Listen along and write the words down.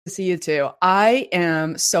See you too. I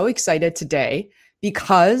am so excited today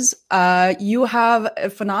because you have a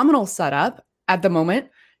phenomenal setup at the moment.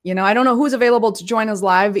 I don't know who's available to join us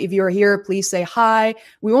live. If you're here, please say hi.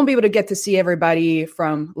 We won't be able to get to see everybody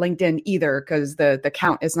from LinkedIn either because the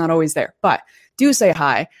count is not always there, but do say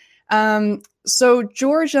hi. So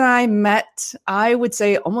George and I met, I would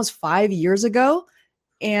say, almost 5 years ago.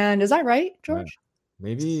 And is that right, Right. George?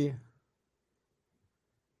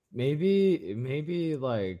 Maybe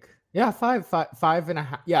like yeah, five and a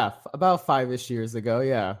half. Yeah, about 5-ish years ago.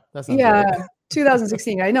 Yeah, that sounds Yeah, right.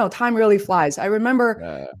 2016. I know time really flies. I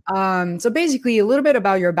remember. Yeah. So basically, a little bit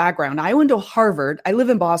about your background. I went to Harvard. I live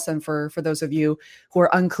in Boston. For those of you who are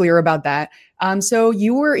unclear about that. So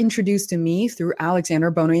you were introduced to me through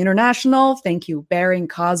Alexander Bono International. Thank you, Barry and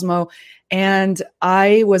Cosmo. And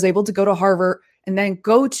I was able to go to Harvard and then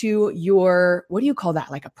go to your, what do you call that?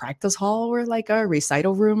 Like a practice hall or like a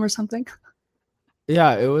recital room or something?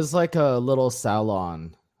 Yeah, it was like a little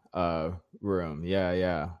salon room.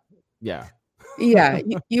 Yeah. Yeah,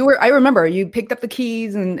 you were. I remember you picked up the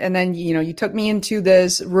keys and then you took me into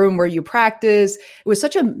this room where you practice. It was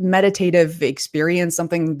such a meditative experience,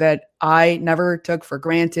 something that I never took for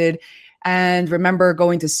granted. And remember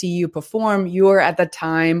going to see you perform. You were at the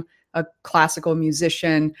time a classical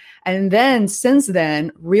musician, and then since then,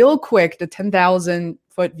 real quick, the 10,000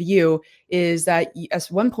 foot view is that at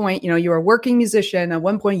one point, you were a working musician. At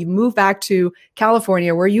one point, you moved back to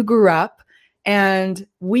California where you grew up and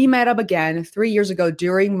we met up again 3 years ago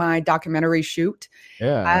during my documentary shoot.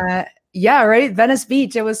 Yeah. Uh, yeah, right. Venice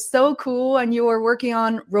Beach. It was so cool. And you were working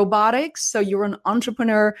on robotics. So you were an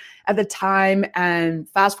entrepreneur at the time. And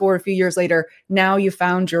fast forward a few years later, now you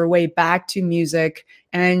found your way back to music.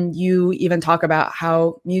 And you even talk about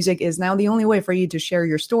how music is now the only way for you to share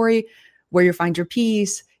your story, where you find your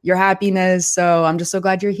peace, your happiness. So I'm just so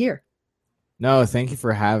glad you're here. No, thank you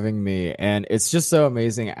for having me. And it's just so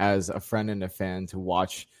amazing as a friend and a fan to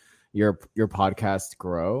watch your podcast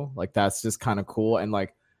grow. Like that's just kind of cool. And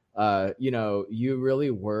like you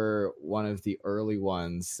really were one of the early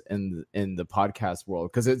ones in the podcast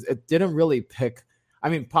world because it didn't really pick. I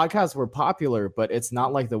mean, podcasts were popular, but it's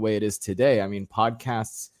not like the way it is today. I mean,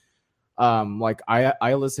 podcasts like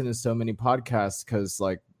I listen to so many podcasts because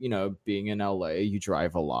like, being in LA, you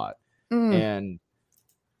drive a lot. Mm.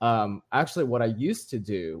 And actually what I used to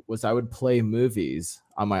do was I would play movies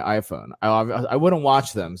on my iPhone. I wouldn't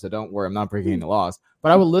watch them, so don't worry, I'm not breaking any laws,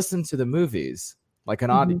 but I would listen to the movies like an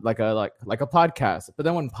audio, Mhm. like a podcast. But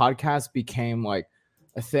then when podcasts became like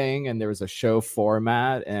a thing and there was a show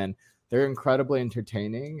format and they're incredibly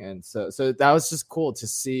entertaining, and so that was just cool to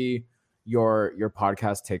see your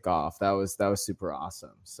podcast take off. That was super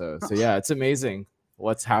awesome. So yeah, it's amazing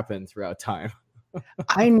what's happened throughout time.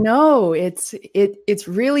 I know it's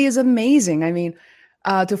really is amazing. I mean,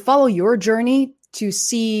 to follow your journey to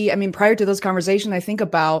see. I mean, prior to this conversation, I think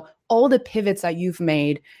about all the pivots that you've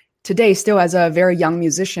made today, still as a very young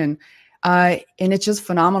musician, and it's just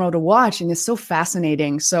phenomenal to watch, and it's so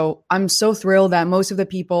fascinating. So I'm so thrilled that most of the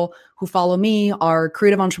people who follow me are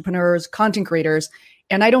creative entrepreneurs, content creators,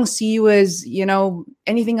 and I don't see you as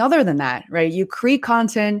anything other than that, right? You create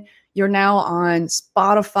content. You're now on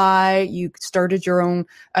Spotify. You started your own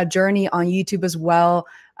journey on YouTube as well,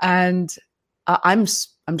 and I'm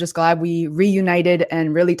just glad we reunited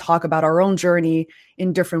and really talk about our own journey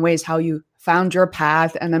in different ways. How you found your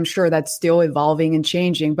path, and I'm sure that's still evolving and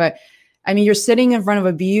changing. But I mean, you're sitting in front of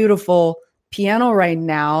a beautiful piano right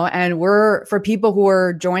now, and for people who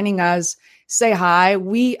are joining us, say hi.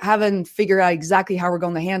 We haven't figured out exactly how we're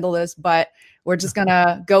going to handle this, but we're just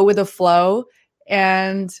gonna go with the flow.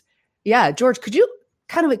 And yeah, George, could you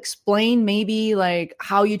kind of explain maybe like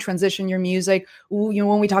how you transition your music?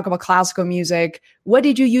 When we talk about classical music, what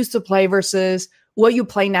did you used to play versus what you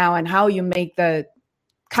play now, and how you make the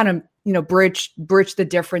kind of bridge the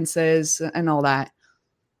differences and all that?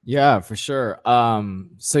 Yeah, for sure.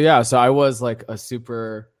 So I was like a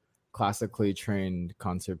super classically trained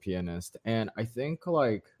concert pianist, and I think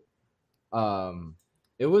like um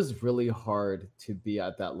it was really hard to be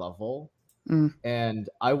at that level, Mm, and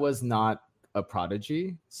I was not a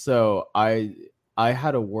prodigy. So I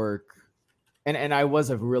had to work, and I was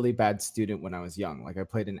a really bad student when I was young. Like I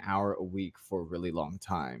played an hour a week for a really long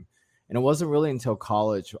time. And it wasn't really until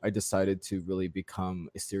college I decided to really become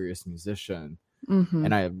a serious musician, hmm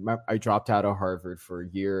and I dropped out of Harvard for a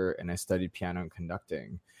year and I studied piano and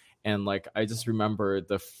conducting. And like I just remember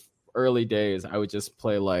the early days I would just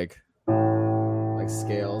play like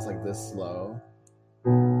scales like this slow.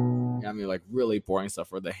 I mean like really boring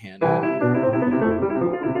stuff where the hand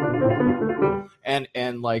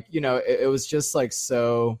and like it was just like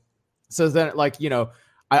so then like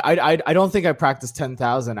I don't think I practiced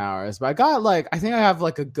 10,000 hours, but I got like, I think I have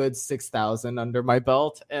like a good 6,000 under my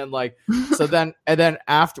belt. And like, so then, and then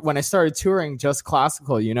after, when I started touring just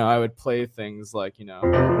classical, you know, I would play things like, you know,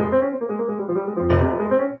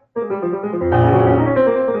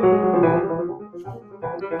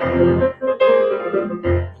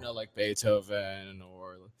 like Beethoven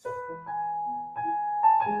or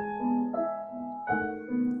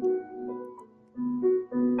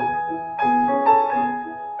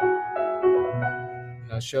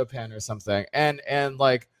Chopin or something. And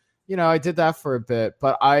like, you know, I did that for a bit,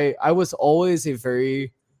 but I was always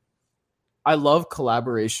I love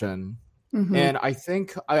collaboration. Mm-hmm. And I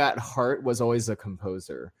think I at heart was always a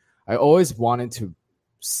composer. I always wanted to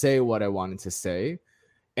say what I wanted to say.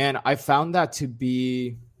 And I found that to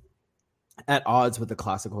be at odds with the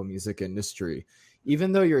classical music industry.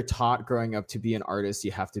 Even though you're taught growing up to be an artist,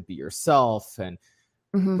 you have to be yourself and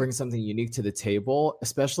bring something unique to the table,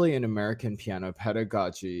 especially in American piano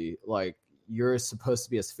pedagogy. Like, you're supposed to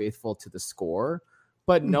be as faithful to the score,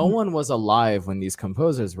 but no one was alive when these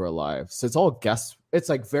composers were alive. So it's all guess. It's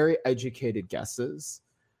like very educated guesses.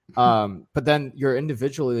 But then your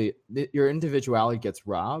individuality gets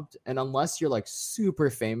robbed. And unless you're like super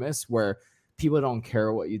famous where people don't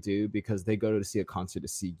care what you do because they go to see a concert to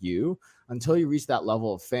see you, until you reach that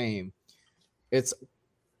level of fame, it's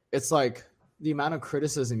like the amount of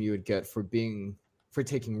criticism you would get for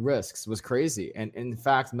taking risks was crazy. And in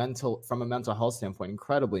fact, from a mental health standpoint,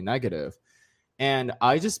 incredibly negative. And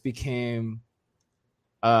I just became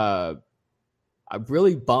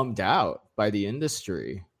really bummed out by the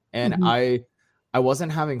industry. And I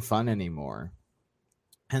wasn't having fun anymore.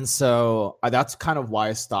 And so that's kind of why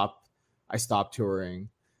I stopped touring.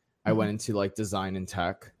 I went into like design and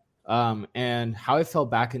tech. And how I fell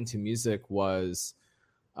back into music was,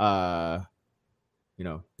 you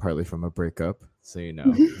know, partly from a breakup. So, you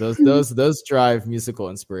know, those drive musical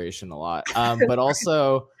inspiration a lot. But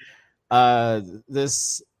also I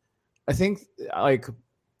think like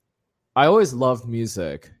I always loved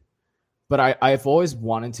music, but I've always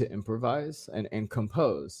wanted to improvise and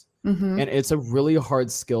compose. And it's a really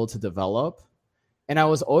hard skill to develop. And I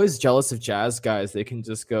was always jealous of jazz guys. They can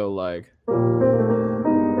just go like,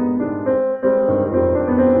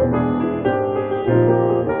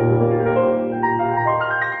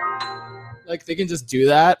 they can just do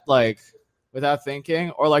that like without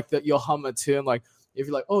thinking, or like you'll hum a tune. Like if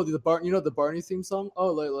you're like, oh, the Barney theme song.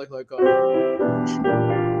 Oh,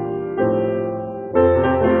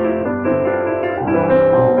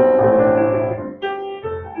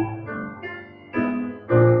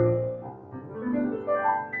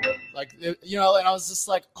 you know, and I was just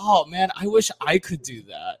like, oh man, I wish I could do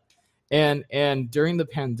that. And during the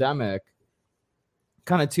pandemic,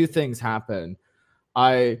 kind of two things happened.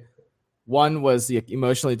 One was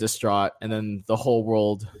emotionally distraught, and then the whole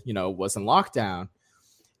world, you know, was in lockdown.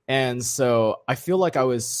 And so I feel like I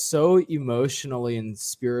was so emotionally and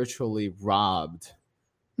spiritually robbed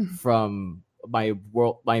from my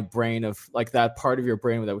brain, of like that part of your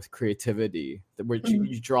brain that with creativity, where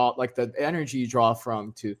you draw, like the energy you draw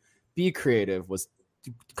from to be creative was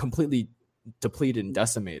completely depleted and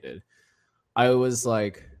decimated. I was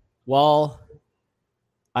like, well,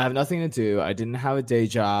 I have nothing to do. I didn't have a day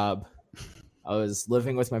job. I was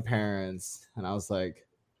living with my parents, and I was like,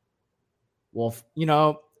 well, you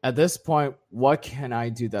know, at this point, what can I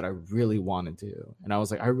do that I really want to do? And I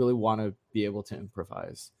was like, I really want to be able to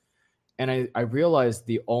improvise. And I realized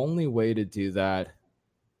the only way to do that,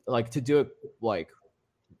 like to do it like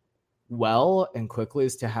well and quickly,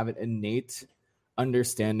 is to have an innate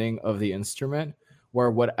understanding of the instrument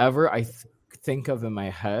where whatever I think of in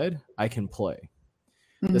my head, I can play.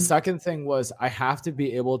 The second thing was I have to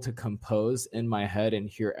be able to compose in my head and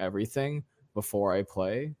hear everything before I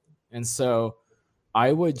play. And so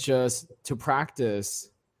I would just, to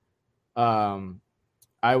practice,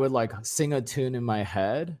 I would like sing a tune in my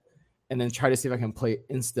head and then try to see if I can play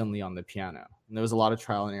instantly on the piano. And there was a lot of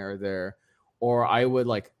trial and error there. Or I would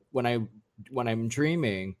like, when I'm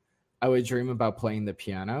dreaming, I would dream about playing the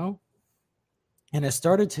piano. And I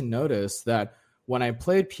started to notice that when I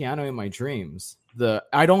played piano in my dreams,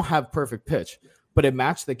 I don't have perfect pitch, but it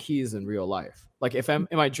matched the keys in real life. Like if I'm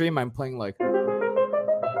in my dream, I'm playing like,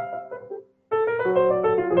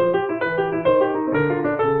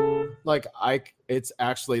 it's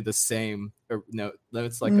actually the same note.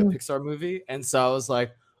 It's like a Pixar movie. And so I was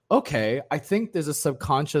like, okay, I think there's a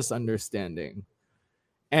subconscious understanding.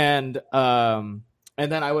 And then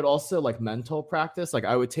I would also like mental practice. Like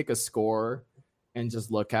I would take a score and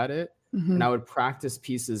just look at it. And I would practice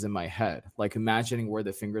pieces in my head, like imagining where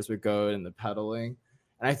the fingers would go and the pedaling.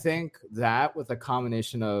 And I think that with a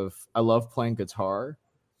combination of I love playing guitar,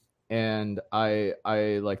 and I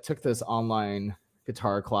like took this online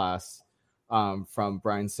guitar class from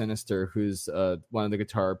Brian Sinister, who's one of the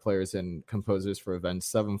guitar players and composers for Avenged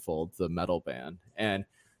Sevenfold, the metal band. And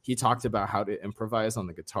he talked about how to improvise on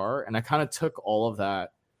the guitar. And I kind of took all of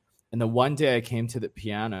that. And then one day I came to the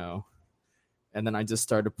piano, and then I just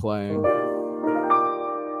started playing.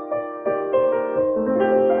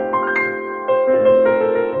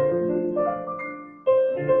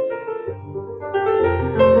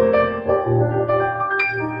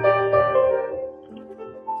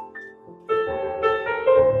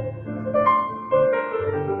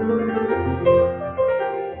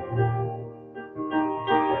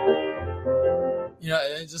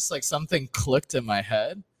 And just like something clicked in my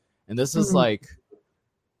head. And this is like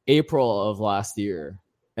April of last year.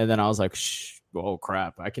 And then I was like, oh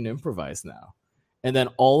crap, I can improvise now. And then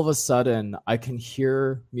all of a sudden I can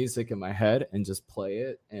hear music in my head and just play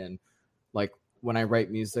it. And like when I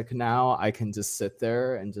write music now, I can just sit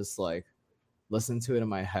there and just like listen to it in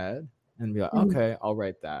my head and be like, okay, I'll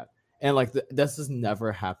write that. And like this has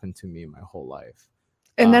never happened to me my whole life.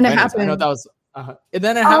 And then it happened. I know that was and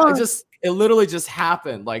then it happened. It literally just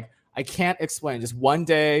happened. Like I can't explain. Just one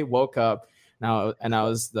day, woke up now, and I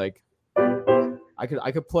was like, I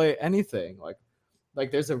could play anything. Like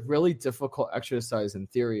there's a really difficult exercise in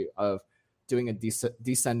theory of doing a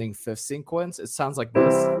descending fifth sequence. It sounds like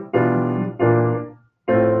this. The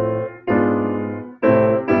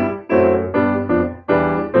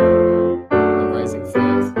rising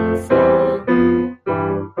fifth, falling.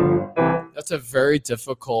 That's a very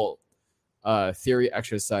difficult theory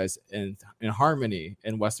exercise in harmony,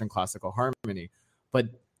 in Western classical harmony. But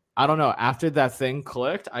I don't know, after that thing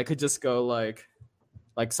clicked, I could just go like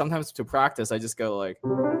sometimes to practice I just go like,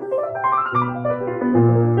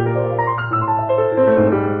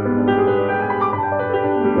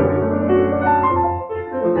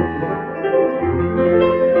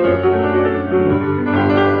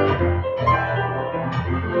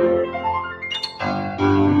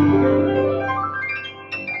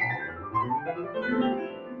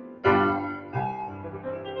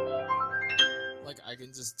 I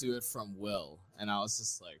can just do it from will. And I was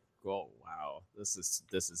just like, oh wow, this is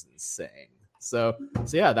insane. So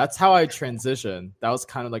yeah, that's how I transitioned. That was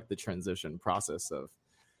kind of like the transition process of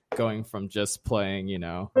going from just playing,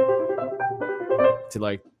 to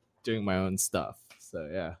like doing my own stuff. So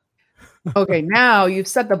yeah. Okay, now you've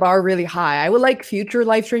set the bar really high. I would like future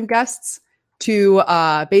live stream guests to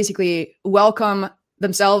basically welcome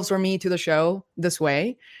themselves or me to the show this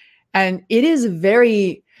way. And it is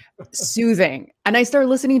very soothing. And I started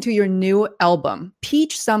listening to your new album,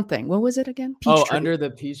 Peach something. What was it again? Peach Tree. Under the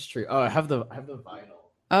Peach Tree. Oh, I have the vinyl.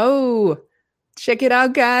 Oh, check it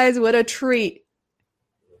out, guys. What a treat.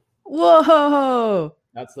 Whoa.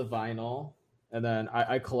 That's the vinyl. And then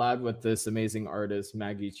I collabed with this amazing artist,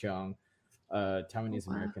 Maggie Cheung, Taiwanese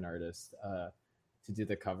American artist, to do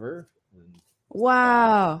the cover.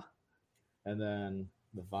 Wow. And then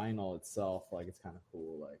the vinyl itself, like it's kind of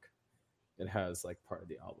cool. Like it has like part of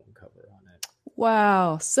the album cover on it.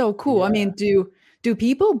 Wow, so cool. Yeah. I mean, do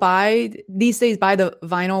people these days buy the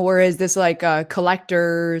vinyl, or is this like a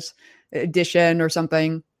collector's edition or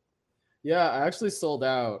something? Yeah, I actually sold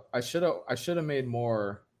out. I should have made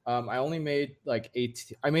more. I only made like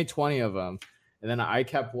 18. I made 20 of them, and then I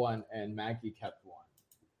kept one, and Maggie kept one.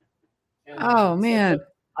 And man,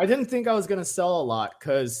 I didn't think I was gonna sell a lot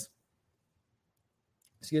because,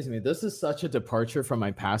 excuse me, this is such a departure from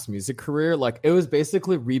my past music career. Like it was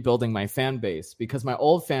basically rebuilding my fan base, because my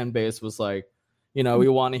old fan base was like, we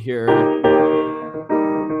want to hear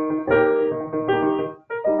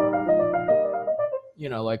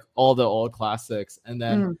like all the old classics. And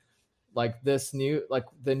then like this new, like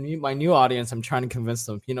my new audience, I'm trying to convince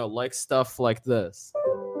them, like stuff like this.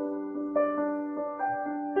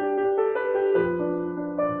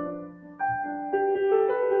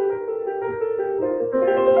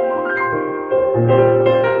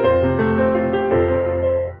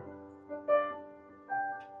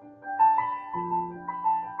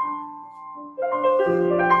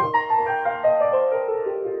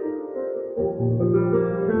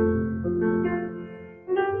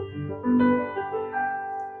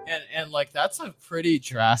 And like that's a pretty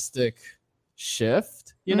drastic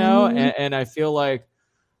shift, and I feel like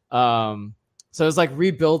so it's like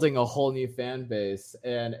rebuilding a whole new fan base,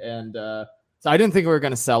 and so I didn't think we were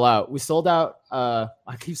going to sell out. We sold out. I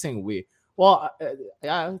keep saying we. Well,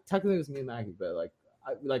 yeah, technically it was me and Maggie, but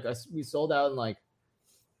we sold out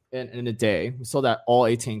in a day. We sold out all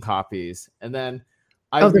 18 copies, and then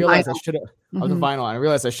I realized I should have of the vinyl. And I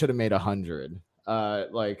realized I should have made 100.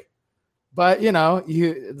 Like, but you know,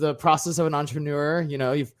 the process of an entrepreneur, you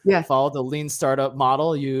know, you've followed the lean startup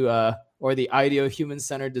model, or the IDEO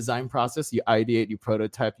human-centered design process. You ideate, you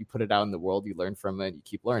prototype, you put it out in the world, you learn from it, and you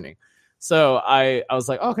keep learning. So I was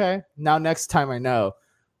like, okay, now next time I know,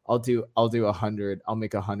 I'll do 100. I'll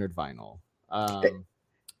make 100 vinyl. But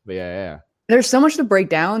yeah. There's so much to break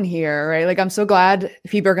down here, right? Like, I'm so glad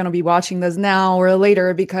people are going to be watching this now or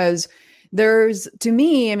later, because there's, to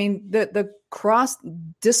me, I mean, the cross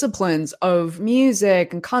disciplines of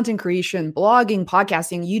music and content creation, blogging,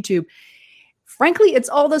 podcasting, YouTube, frankly, it's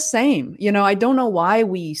all the same. You know, I don't know why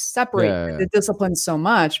we separate the disciplines so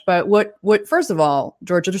much, but what, first of all,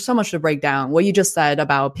 George, there's so much to break down. What you just said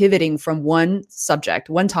about pivoting from one subject,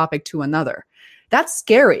 one topic to another. That's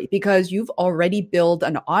scary because you've already built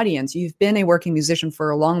an audience. You've been a working musician for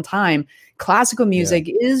a long time. Classical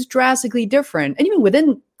music is drastically different. And even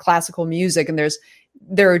within classical music, and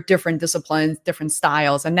there are different disciplines, different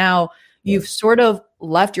styles. And now you've sort of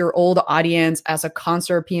left your old audience as a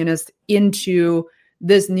concert pianist into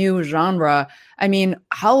this new genre. I mean,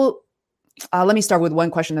 let me start with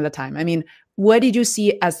one question at a time. I mean, what did you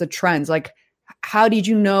see as the trends? Like, how did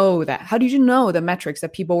you know that? How did you know the metrics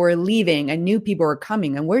that people were leaving and new people were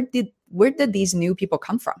coming? And where did these new people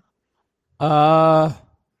come from?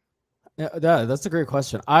 That's a great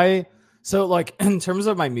question. So like in terms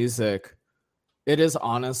of my music, it is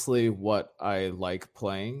honestly what I like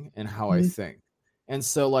playing and how I think. And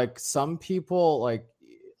so like some people like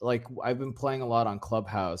I've been playing a lot on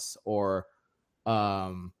Clubhouse or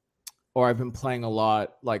I've been playing a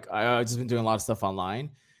lot, like I've just been doing a lot of stuff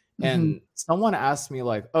online. And someone asked me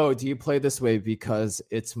like, oh, do you play this way because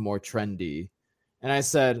it's more trendy? And I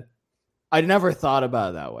said, I never thought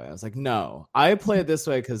about it that way. I was like, no, I play it this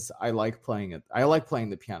way because I like playing it. I like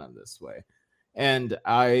playing the piano this way. And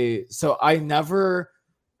I'm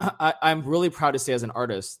really proud to say as an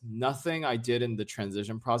artist, nothing I did in the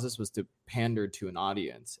transition process was to pander to an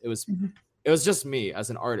audience. It was just me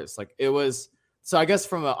as an artist. Like it was, so I guess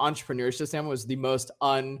from an entrepreneurship standpoint, it was the most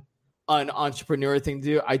entrepreneur thing to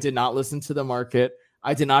do. I did not listen to the market.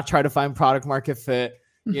 I did not try to find product market fit.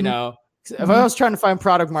 You know, if I was trying to find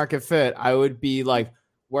product market fit, I would be like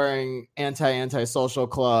wearing anti-social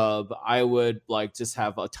club. I would like just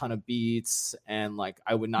have a ton of beats and like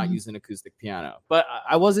I would not use an acoustic piano. But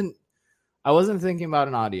I wasn't thinking about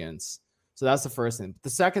an audience. So that's the first thing. The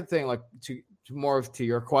second thing, like to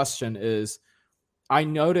your question, is I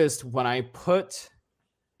noticed when I put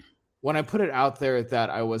it out there that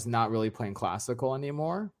I was not really playing classical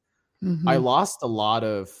anymore, I lost a lot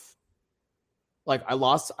of, like, I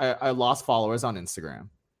lost followers on Instagram.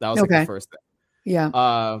 That was like the first thing.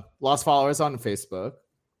 Yeah. Lost followers on Facebook.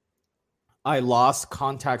 I lost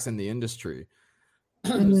contacts in the industry.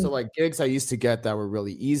 So like gigs I used to get that were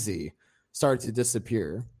really easy started to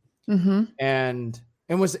disappear. And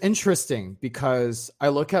it was interesting because I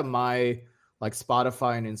look at my like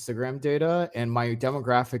Spotify and Instagram data, and my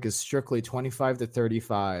demographic is strictly 25 to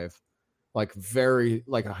 35, like very,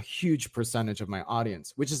 like a huge percentage of my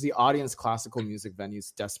audience, which is the audience classical music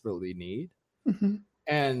venues desperately need.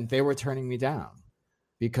 And they were turning me down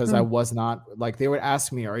because I was not, like, they would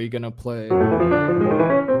ask me, are you going to play a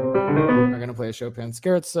Chopin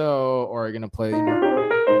scherzo, or are you going to play, you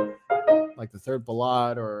know, like the third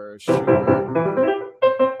ballade or Schubert?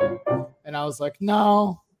 And I was like,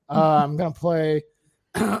 no. I'm gonna play.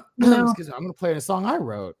 Excuse me. I'm gonna play a song I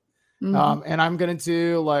wrote, and I'm gonna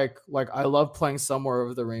do like I love playing "Somewhere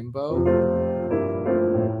Over the Rainbow."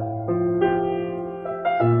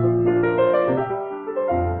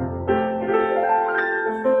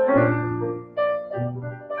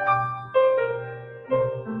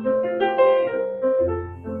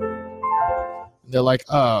 They're like,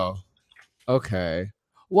 "Oh, okay.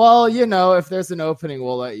 Well, you know, if there's an opening,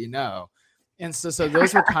 we'll let you know." And so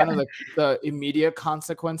those were kind of the immediate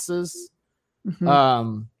consequences.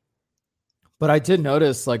 But I did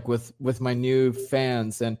notice, like with my new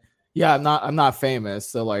fans, and yeah, I'm not famous,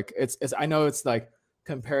 so like it's I know it's like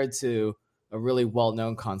compared to a really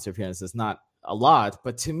well-known concert pianist, it's not a lot,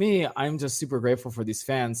 but to me, I'm just super grateful for these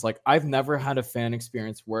fans. Like I've never had a fan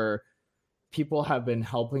experience where people have been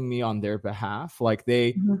helping me on their behalf. Like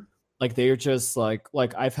they're just like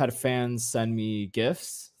I've had fans send me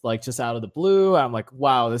gifts like just out of the blue. I'm like,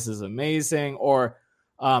 wow, this is amazing. Or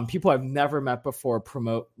people I've never met before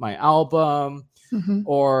promote my album,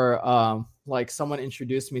 or like someone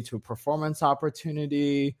introduced me to a performance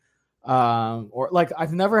opportunity, or like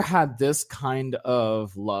I've never had this kind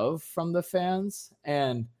of love from the fans.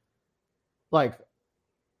 And like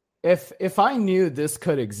if I knew this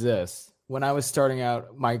could exist when I was starting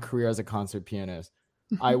out my career as a concert pianist,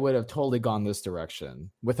 I would have totally gone this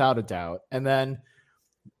direction without a doubt. And then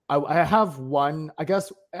I have one, I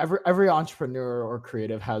guess every entrepreneur or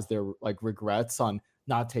creative has their like regrets on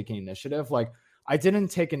not taking initiative. Like I didn't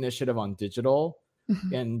take initiative on digital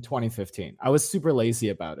in 2015. I was super lazy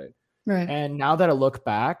about it. Right. And now that I look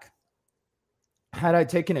back, had I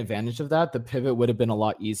taken advantage of that, the pivot would have been a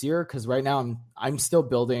lot easier because right now I'm still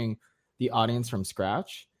building the audience from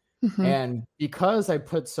scratch. And because I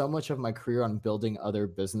put so much of my career on building other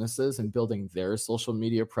businesses and building their social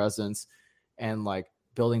media presence and like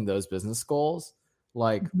building those business goals,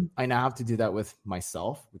 like I now have to do that with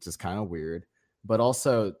myself, which is kind of weird, but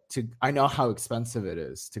also I know how expensive it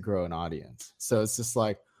is to grow an audience. So it's just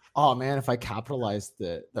like, oh man, if I capitalized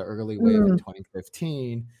the early wave in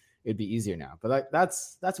 2015, it'd be easier now. But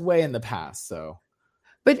that's way in the past. So,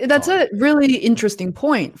 but that's a really interesting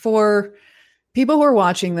point for people who are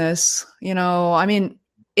watching this. You know, I mean,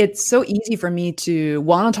 it's so easy for me to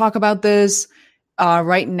want to talk about this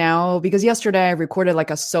right now because yesterday I recorded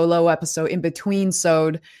like a solo episode in between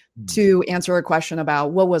sewed to answer a question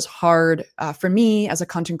about what was hard for me as a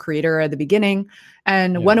content creator at the beginning.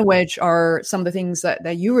 And one of which are some of the things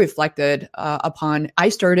that you reflected upon. I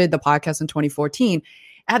started the podcast in 2014.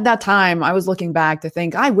 At that time, I was looking back to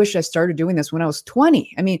think, I wish I started doing this when I was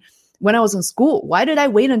 20. I mean, when I was in school, why did I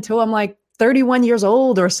wait until I'm like 31 years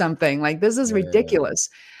old or something? Like, this is ridiculous.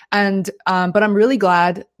 And, but I'm really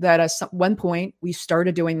glad that at one point we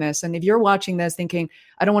started doing this. And if you're watching this thinking,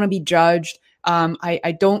 I don't want to be judged,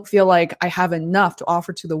 I don't feel like I have enough to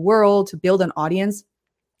offer to the world to build an audience.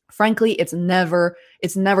 Frankly, it's never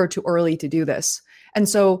too early to do this. And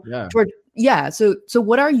so, so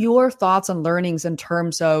what are your thoughts and learnings in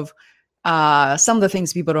terms of some of the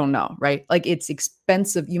things people don't know, right? Like it's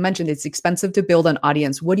expensive. You mentioned it's expensive to build an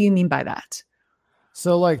audience. What do you mean by that?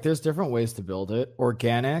 So like there's different ways to build it.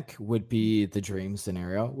 Organic would be the dream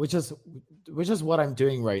scenario, which is what I'm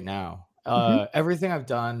doing right now. Everything I've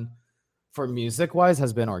done for music wise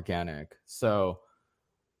has been organic. So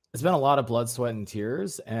it's been a lot of blood, sweat, and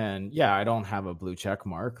tears. And yeah, I don't have a blue check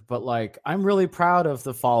mark, but like I'm really proud of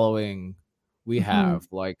the following we have.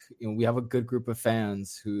 Like, you know, we have a good group of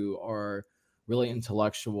fans who are really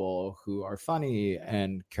intellectual, who are funny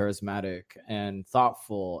and charismatic and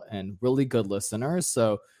thoughtful and really good listeners.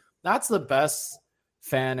 So that's the best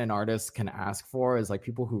fan and artist can ask for, is like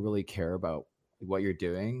people who really care about what you're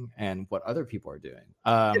doing and what other people are doing.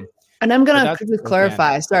 And I'm going to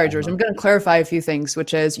clarify. Sorry, George. I'm going to clarify a few things,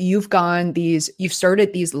 which is you've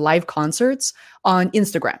started these live concerts on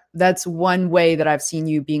Instagram. That's one way that I've seen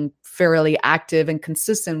you being fairly active and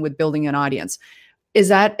consistent with building an audience. Is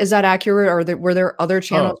that accurate? Or were there other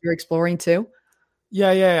channels you're exploring too?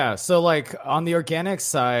 Yeah. So like on the organic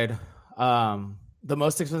side, the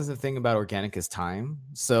most expensive thing about organic is time.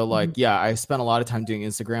 So like, I spent a lot of time doing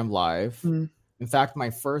Instagram live. In fact, my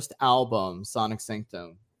first album, Sonic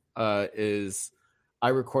Sanctum, I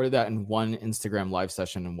recorded that in one Instagram live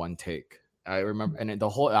session in one take. I remember, and the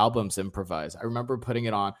whole album's improvised. I remember putting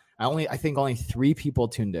it on. I think only 3 people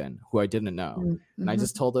tuned in who I didn't know. And I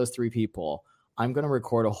just told those 3 people, I'm going to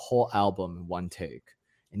record a whole album in one take.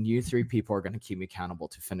 And you 3 people are going to keep me accountable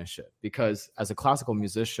to finish it. Because as a classical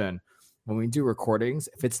musician, when we do recordings,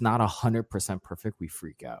 if it's not 100% perfect, we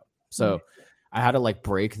freak out. So I had to like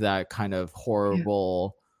break that kind of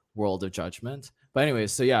horrible world of judgment. But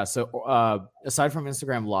anyways, so aside from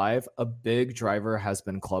Instagram Live, a big driver has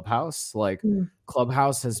been Clubhouse. Like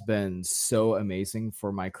Clubhouse has been so amazing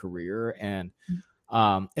for my career, and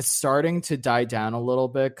it's starting to die down a little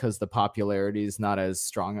bit because the popularity is not as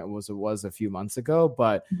strong as it was a few months ago.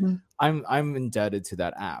 But I'm indebted to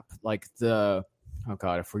that app. Like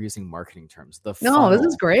if we're using marketing terms, this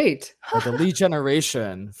is great. Like the lead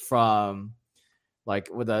generation from like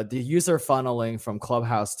with the user funneling from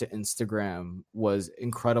Clubhouse to Instagram was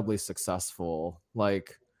incredibly successful.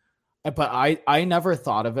 Like, but I never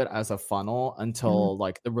thought of it as a funnel until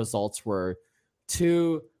like the results were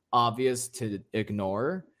too obvious to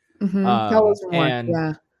ignore. So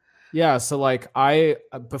like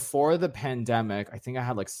before the pandemic, I think I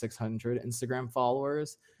had like 600 Instagram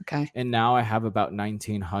followers. Okay. And now I have about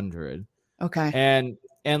 1,900. Okay.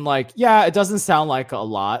 And like, it doesn't sound like a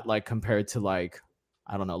lot, like compared to like,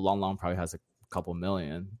 I don't know, Long probably has a couple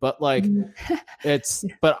million, but like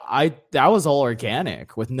that was all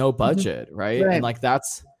organic with no budget. Right. And like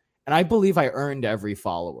and I believe I earned every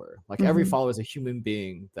follower. Like every follower is a human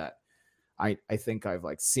being that I think I've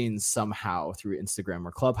like seen somehow through Instagram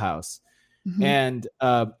or Clubhouse. And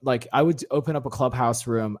like I would open up a Clubhouse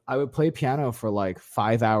room, I would play piano for like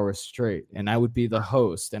 5 hours straight, and I would be the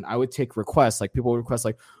host, and I would take requests. Like people would request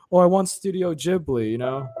like, oh, I want Studio Ghibli, you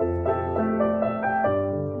know?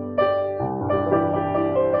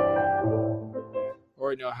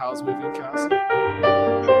 or Howl's Moving Castle,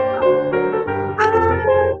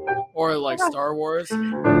 or like Star Wars,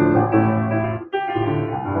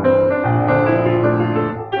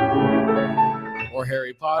 or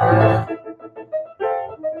Harry Potter,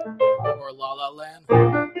 or La La Land.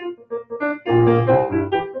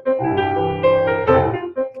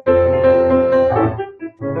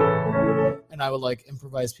 And I would like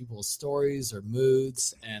improvise people's stories or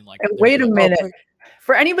moods and like. Wait a minute.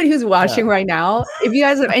 For anybody who's watching right now, if you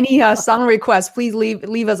guys have any song requests, please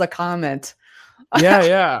leave us a comment.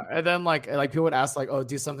 Yeah. And then like people would ask like, oh,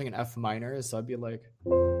 do something in F minor. So I'd be like.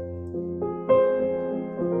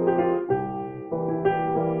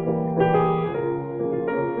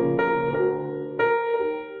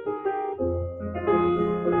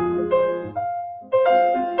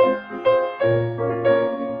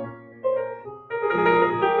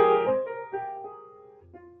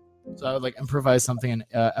 So I would like improvise something in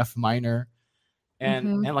F minor,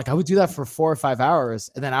 and like I would do that for 4 or 5 hours,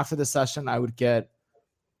 and then after the session I would get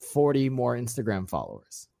 40 more Instagram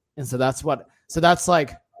followers, and so that's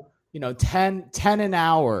like 10 an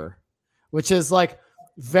hour, which is like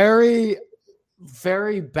very,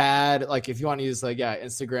 very bad. Like if you want to use like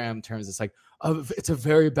Instagram terms, it's like it's a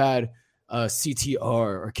very bad CTR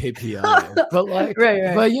or KPI, but like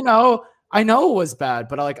right. But I know it was bad,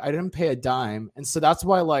 but I didn't pay a dime, and so that's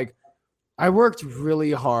why like I worked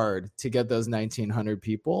really hard to get those 1,900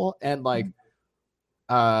 people, and like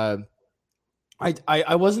I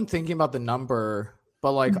wasn't thinking about the number,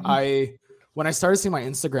 but like when I started seeing my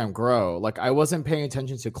Instagram grow, like I wasn't paying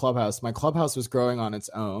attention to Clubhouse. My Clubhouse was growing on its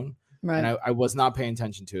own, right? And I was not paying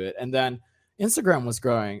attention to it, and then Instagram was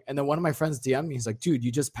growing, and then one of my friends DM'd me. He's like, "Dude,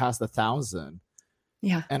 you just passed 1,000."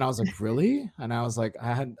 Yeah. And I was like, really? And I was like,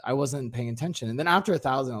 I wasn't paying attention. And then after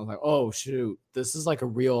 1,000, I was like, oh shoot, this is like a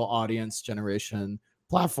real audience generation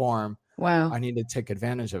platform. Wow. I need to take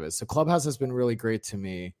advantage of it. So Clubhouse has been really great to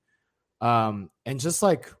me. And just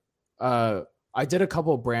like I did a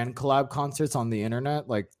couple of brand collab concerts on the internet,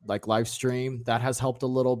 like live stream. That has helped a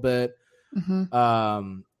little bit.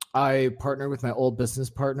 I partnered with my old business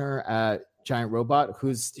partner at Giant Robot,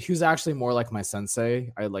 who's actually more like my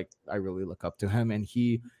sensei. I really look up to him, and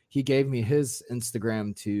he gave me his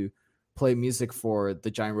Instagram to play music for the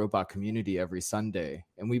Giant Robot community every Sunday,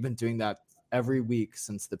 and we've been doing that every week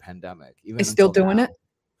since the pandemic. Even still doing it?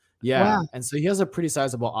 Yeah. Wow. And so he has a pretty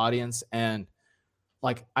sizable audience, and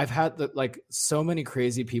like I've had so many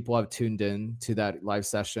crazy people have tuned in to that live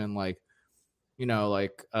session, like Tamlin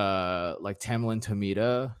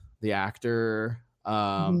Tomita, the actor,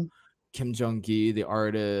 Kim Jong-gi, the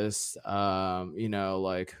artist,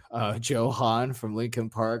 Johan from Linkin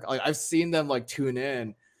Park. Like I've seen them like tune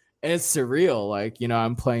in, and it's surreal. Like,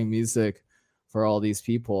 I'm playing music for all these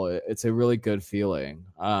people. It's a really good feeling.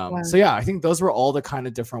 Wow. So yeah, I think those were all the kind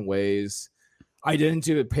of different ways. I didn't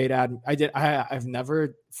do a paid ad. I've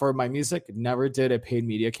never, for my music, never did a paid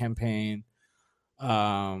media campaign.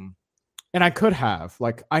 And I could have,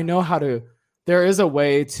 like, I know how to, there is a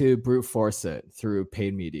way to brute force it through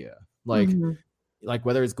paid media. Like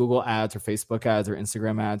whether it's Google ads or Facebook ads or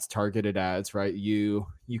Instagram ads, targeted ads, right? You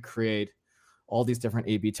create all these different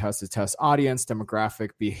A/B tests to test audience, demographic,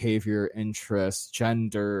 behavior, interest,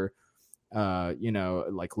 gender,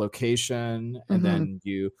 like location, and then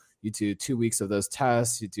you do 2 weeks of those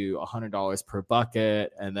tests. You do $100 per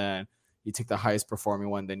bucket, and then you take the highest performing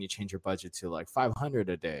one. Then you change your budget to like $500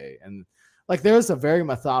 a day, and like there's a very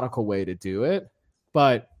methodical way to do it,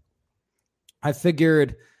 but I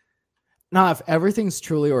figured. Now, if everything's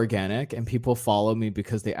truly organic and people follow me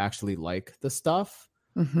because they actually like the stuff,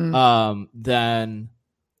 then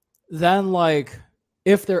like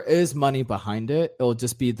if there is money behind it, it'll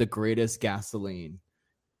just be the greatest gasoline,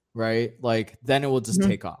 right? Like then it will just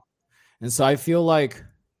take off. And so I feel like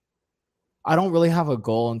I don't really have a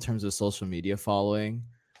goal in terms of social media following,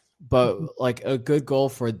 but like a good goal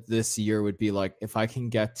for this year would be like if I can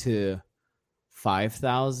get to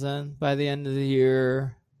 5,000 by the end of the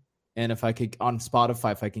year. And if I could, on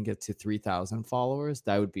Spotify, if I can get to 3,000 followers,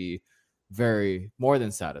 that would be more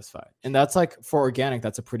than satisfied. And that's like for organic,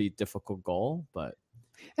 that's a pretty difficult goal. But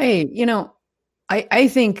hey, I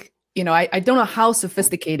think, I don't know how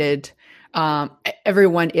sophisticated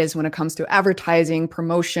everyone is when it comes to advertising,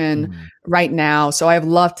 promotion right now. So I'd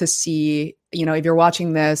love to see, if you're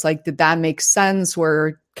watching this, like, did that make sense?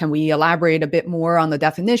 Or can we elaborate a bit more on the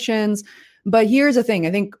definitions? But here's the thing.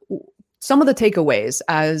 I think some of the takeaways,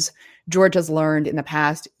 as George has learned in the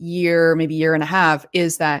past year, maybe year and a half,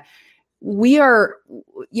 is that we are,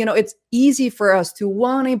 it's easy for us to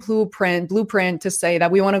want a blueprint to say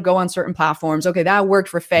that we want to go on certain platforms. Okay, that worked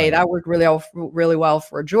for Faye. Right. That worked really well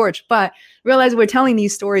for George. But realize we're telling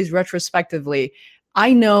these stories retrospectively.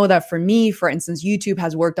 I know that for me, for instance, YouTube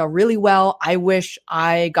has worked out really well. I wish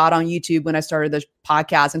I got on YouTube when I started the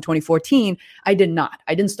podcast in 2014. I did not.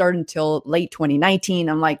 I didn't start until late 2019.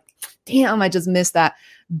 I'm like, damn, I just missed that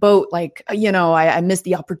boat. Like, I missed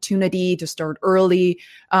the opportunity to start early.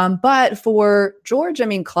 But for George, I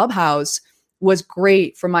mean, Clubhouse was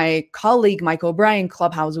great. For my colleague, Mike O'Brien,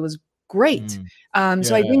 Clubhouse was great.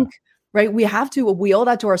 So I think, right, we owe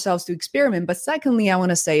that to ourselves to experiment. But secondly, I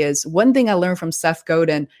want to say is one thing I learned from Seth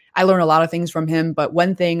Godin. I learned a lot of things from him, but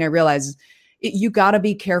one thing I realized you got to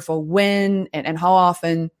be careful when and how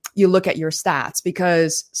often you look at your stats,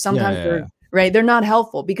 because sometimes they're not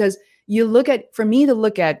helpful. Because for me to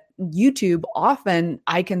look at YouTube, often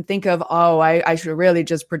I can think of, I should really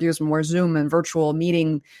just produce more Zoom and virtual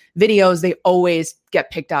meeting videos. They always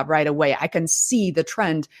get picked up right away. I can see the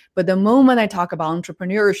trend. But the moment I talk about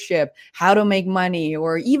entrepreneurship, how to make money,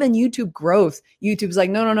 or even YouTube growth, YouTube's like,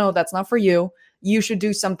 no, that's not for you. You should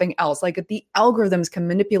do something else. Like the algorithms can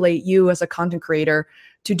manipulate you as a content creator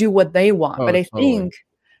to do what they want. But I think,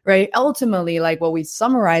 right, ultimately, like what we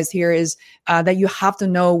summarized here is that you have to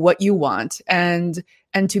know what you want and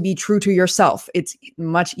to be true to yourself. It's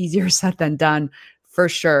much easier said than done, for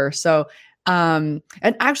sure. So, and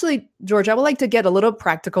actually, George, I would like to get a little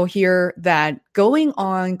practical here, that going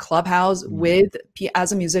on Clubhouse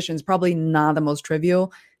as a musician is probably not the most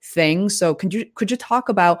trivial thing. So could you talk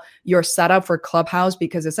about your setup for Clubhouse?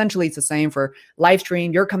 Because essentially it's the same for live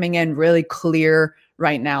stream. You're coming in really clear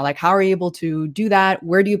right now. Like, how are you able to do that?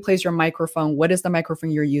 Where do you place your microphone? What is the microphone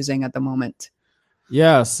you're using at the moment?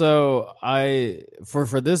 Yeah, so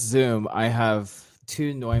for this Zoom, I have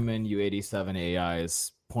two Neumann U87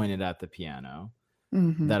 AIs pointed at the piano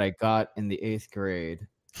that I got in the 8th grade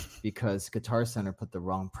because Guitar Center put the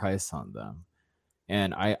wrong price on them.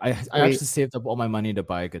 And I actually saved up all my money to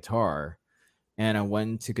buy a guitar, and I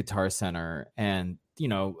went to Guitar Center, and a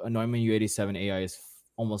Neumann U87 AI is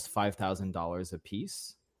almost $5,000 a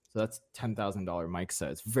piece, so that's $10,000 mic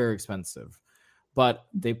set. It's very expensive, but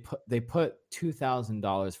they put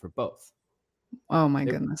 $2,000 for both. Oh my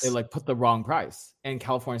goodness! They like put the wrong price, and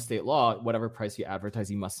California state law, whatever price you advertise,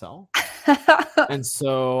 you must sell. And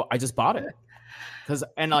so I just bought it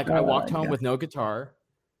I walked home with no guitar.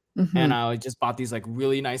 And I just bought these like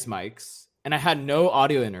really nice mics, and I had no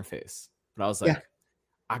audio interface, but I was like,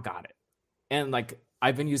 I got it. And like,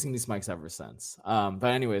 I've been using these mics ever since. But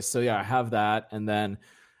anyways, so yeah, I have that. And then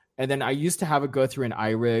I used to have it go through an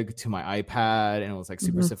iRig to my iPad, and it was like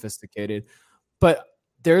super sophisticated. But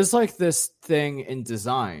there's like this thing in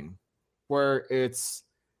design where it's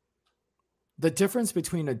the difference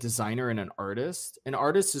between a designer and an artist. An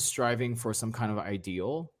artist is striving for some kind of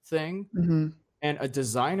ideal thing. And a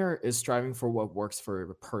designer is striving for what works for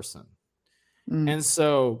a person. And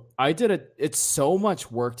so it's so much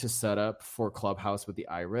work to set up for Clubhouse with the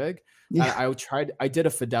iRig. I did a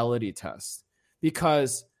fidelity test,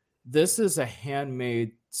 because this is a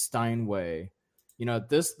handmade Steinway.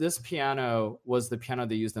 This piano was the piano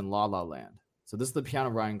they used in La La Land. So this is the piano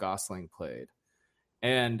Ryan Gosling played.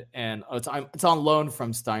 And it's on loan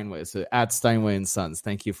from Steinway. So at Steinway and Sons,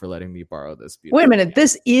 thank you for letting me borrow this. Wait a minute.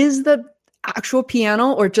 This is the actual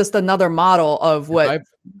piano, or just another model of what?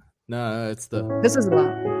 No, it's this is the.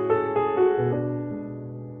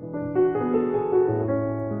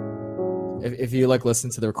 If you like listen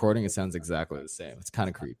to the recording, it sounds exactly the same. It's kind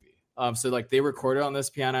of creepy. So like they recorded on this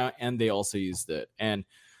piano, and they also used it and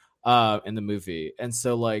in the movie. And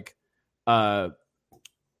so like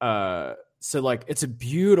it's a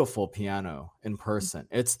beautiful piano in person.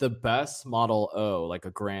 It's the best Model O, like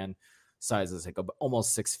a grand size is like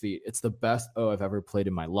almost 6 feet. It's the best I've ever played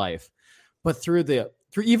in my life. But through the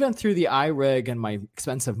iRig and my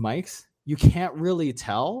expensive mics, you can't really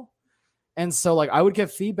tell. And so like I would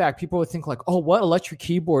get feedback. People would think like, oh, what electric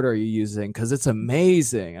keyboard are you using? Because it's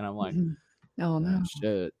amazing. And I'm like, oh no,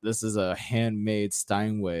 shit. This is a handmade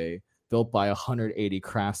Steinway built by 180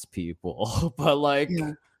 craftspeople. But like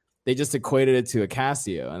they just equated it to a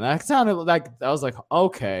Casio. And that sounded like, I was like,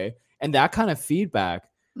 okay. And that kind of feedback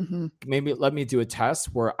maybe let me do a test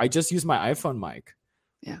where I just use my iPhone mic,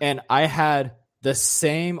 and I had the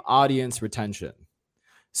same audience retention.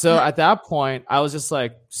 So at that point, I was just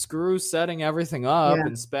like, screw setting everything up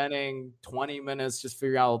and spending 20 minutes just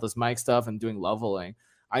figuring out all this mic stuff and doing leveling.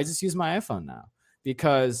 I just use my iPhone now,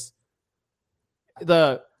 because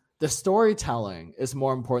the storytelling is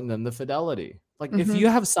more important than the fidelity. Like if you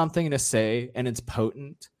have something to say and it's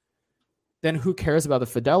potent, then who cares about the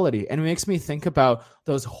fidelity? And it makes me think about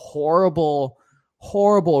those horrible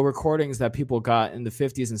recordings that people got in the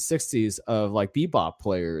 50s and 60s of like bebop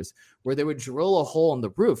players, where they would drill a hole in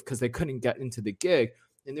the roof because they couldn't get into the gig,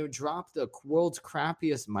 and they would drop the world's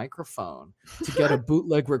crappiest microphone to get a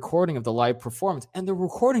bootleg recording of the live performance. And the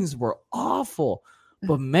recordings were awful.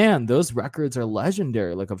 But man, those records are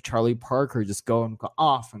legendary, like of Charlie Parker just going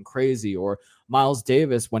off and crazy, or Miles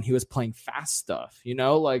Davis when he was playing fast stuff,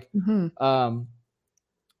 like, and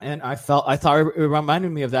I thought it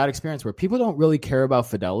reminded me of that experience where people don't really care about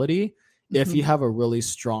fidelity if you have a really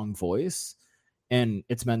strong voice and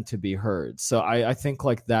it's meant to be heard. So I think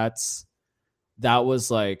like that was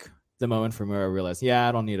like the moment for me where I realized,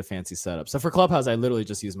 I don't need a fancy setup. So for Clubhouse, I literally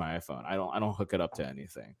just use my iPhone. I don't hook it up to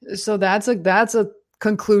anything. So that's a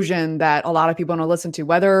conclusion that a lot of people want to listen to,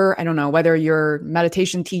 whether you're a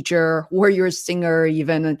meditation teacher or you're a singer,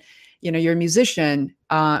 even, you're a musician.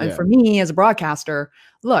 And for me as a broadcaster,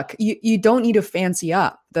 look, you don't need to fancy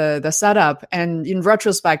up the setup. And in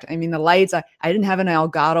retrospect, I mean, the lights, I didn't have an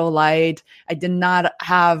Elgato light. I did not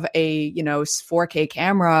have a, 4K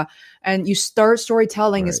camera. And you start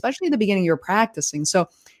storytelling, especially at the beginning you're practicing. So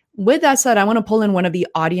with that said, I want to pull in one of the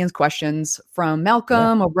audience questions from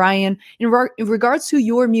Malcolm O'Brien. In regards to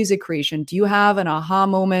your music creation, do you have an aha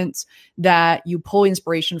moment that you pull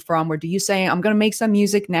inspiration from? Or do you say, I'm going to make some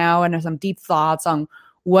music now and have some deep thoughts on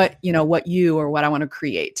what I want to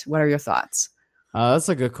create? What are your thoughts? That's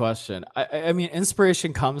a good question. I mean,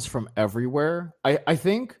 inspiration comes from everywhere. I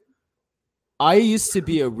think I used to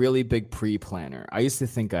be a really big pre-planner. I used to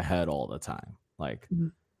think ahead all the time. Like,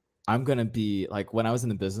 I'm going to be like, when I was in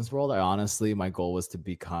the business world, my goal was to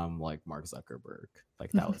become like Mark Zuckerberg.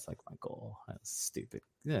 Like that was like my goal. I was stupid.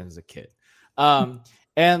 As a kid.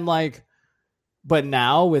 And like, but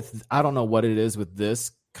now I don't know what it is with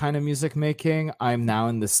this kind of music making. I'm now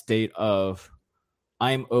in the state of,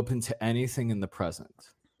 I'm open to anything in the present.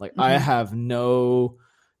 Like I have no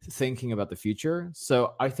thinking about the future.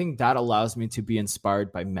 So I think that allows me to be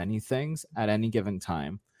inspired by many things at any given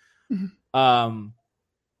time.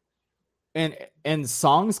 And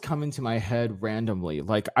songs come into my head randomly.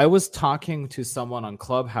 Like I was talking to someone on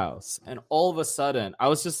Clubhouse, and all of a sudden I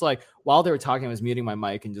was just like, while they were talking, I was muting my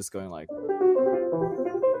mic and just going like,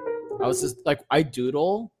 I was just like, I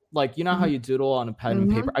doodle, like, you know how you doodle on a pen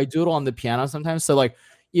and paper? I doodle on the piano sometimes. So like,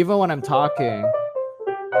 even when I'm talking,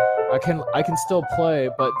 I can still play,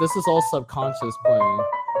 but this is all subconscious playing.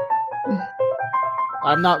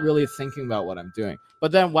 I'm not really thinking about what I'm doing.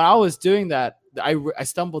 But then while I was doing that, I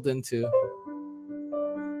stumbled into,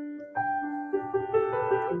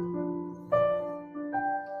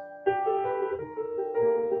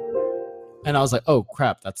 and I was like, oh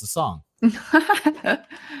crap, that's a song.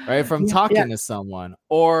 Right? From talking to someone.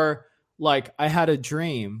 Or like I had a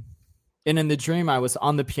dream, and in the dream I was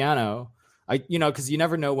on the piano. Because you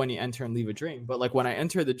never know when you enter and leave a dream. But like when I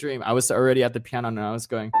entered the dream, I was already at the piano and I was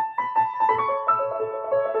going.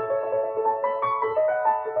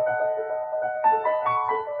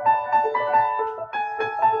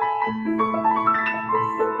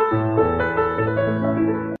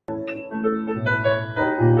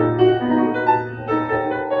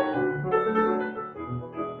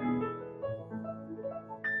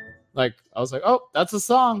 Like I was like, oh, that's a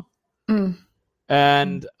song.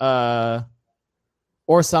 And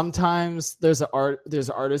or sometimes there's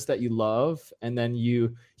artists that you love, and then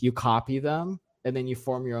you copy them, and then you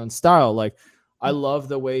form your own style. Like I love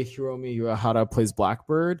the way Hiromi Urahara plays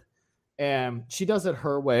Blackbird, and she does it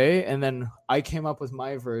her way, and then I came up with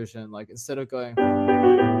my version. Like instead of going,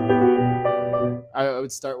 I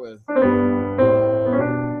would start with.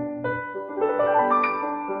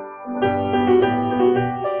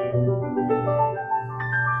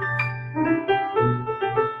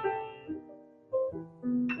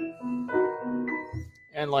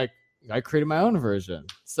 And like I created my own version.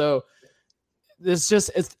 So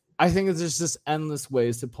I think there's just endless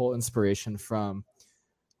ways to pull inspiration from.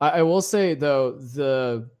 I will say though,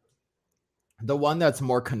 the one that's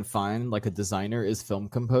more confined, like a designer, is film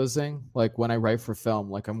composing. Like when I write for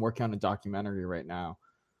film, like I'm working on a documentary right now.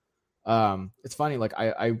 It's funny, like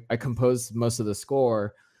I composed most of the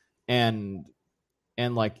score, and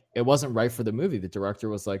like it wasn't right for the movie. The director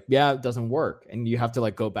was like, yeah, it doesn't work, and you have to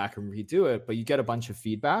like go back and redo it, but you get a bunch of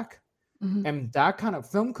feedback. And that kind of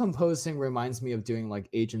film composing reminds me of doing like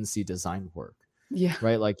agency design work.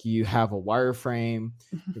 Right, like you have a wireframe,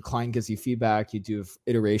 your client gives you feedback, you do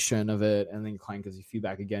iteration of it, and then your client gives you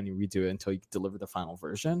feedback again, you redo it until you deliver the final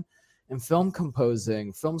version. And film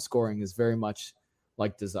composing, film scoring is very much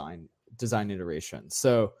like design iteration.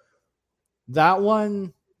 So that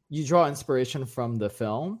one, you draw inspiration from the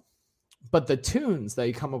film, but the tunes that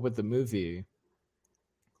you come up with the movie,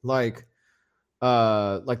 like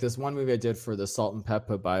this one movie I did for the Salt and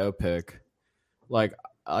Pepper biopic, like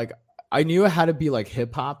like I knew it had to be like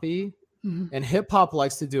hip hoppy, and hip hop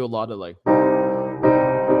likes to do a lot of like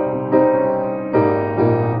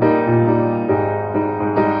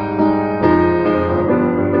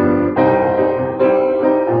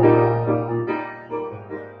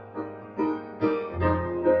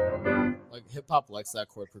hip hop likes that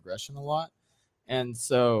chord progression a lot. And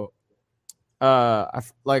so I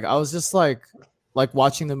was just like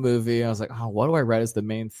watching the movie, I was like, oh, what do I write as the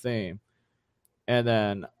main theme? And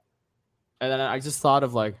then I just thought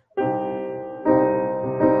of like, and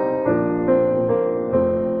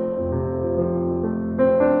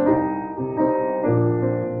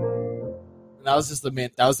that was just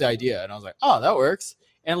that was the idea. And I was like, oh, that works.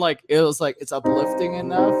 And like it was like it's uplifting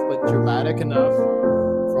enough but dramatic enough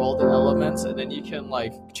for all the elements, and then you can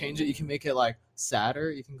like change it. You can make it like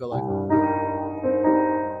sadder. You can go like,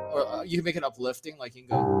 or you can make it uplifting. Like you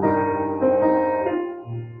can go.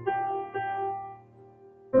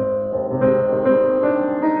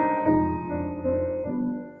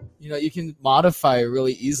 You know, you can modify it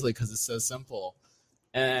really easily because it's so simple.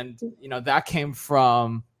 And you know that came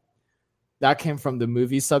from the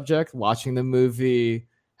movie subject, watching the movie,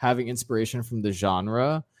 having inspiration from the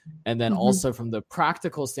genre, and then also from the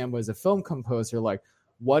practical standpoint as a film composer, like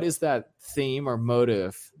what is that theme or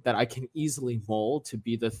motive that I can easily mold to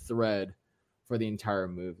be the thread for the entire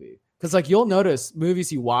movie? Because like you'll notice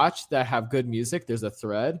movies you watch that have good music, there's a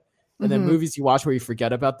thread, and then movies you watch where you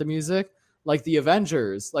forget about the music, like the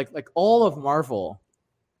Avengers, like all of Marvel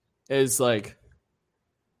is like,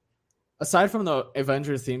 aside from the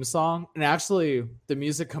Avengers theme song, and actually the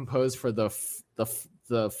music composed for the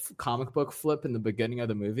comic book flip in the beginning of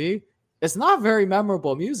the movie, it's not very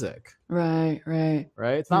memorable music. Right.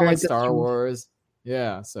 It's not like Star Wars.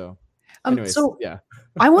 Yeah. So anyways, yeah.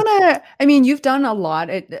 I mean, you've done a lot.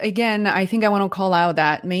 Again, I think I want to call out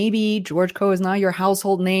that maybe George Ko is not your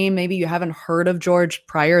household name. Maybe you haven't heard of George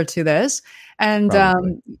prior to this. And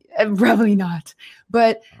probably not.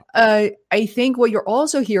 But I think what you're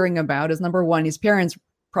also hearing about is, number one, his parents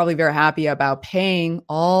probably very happy about paying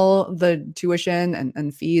all the tuition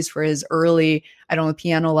and fees for his early,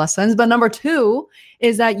 piano lessons. But number two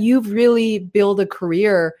is that you've really built a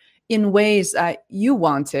career in ways that you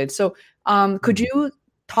wanted. So could you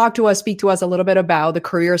speak to us a little bit about the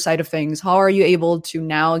career side of things? How are you able to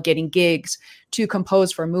now getting gigs to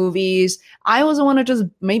compose for movies? I also want to just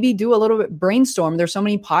maybe do a little bit brainstorm. There's so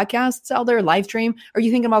many podcasts out there, live stream. Are you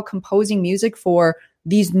thinking about composing music for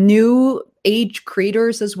these new age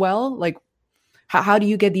creators as well? Like, how do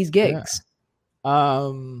you get these gigs?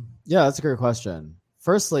 Yeah, that's a great question.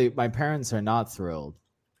 Firstly, my parents are not thrilled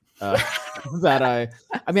that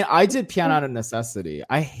I did piano out of necessity.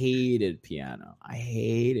 I hated piano.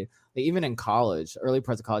 Like, even in college, early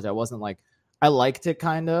parts of college, I wasn't like, I liked it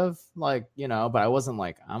kind of like, but I wasn't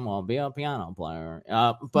like, I'm gonna be a piano player.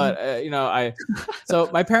 So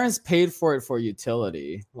my parents paid for it for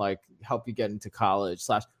utility, like help you get into college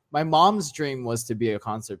 / my mom's dream was to be a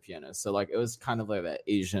concert pianist. So like, it was kind of like that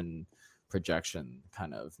Asian projection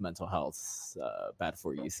kind of mental health, bad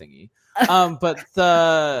for you thingy.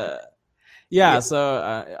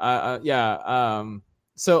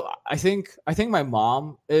 So I think my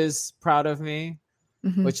mom is proud of me,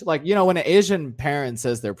 which, like, when an Asian parent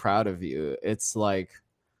says they're proud of you, it's like,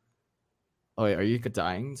 oh, are you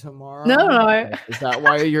dying tomorrow? No. Like, is that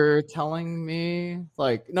why you're telling me?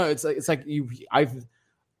 Like, no, it's like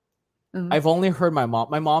I've only heard my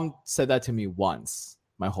mom said that to me once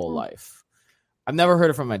my whole life. I've never heard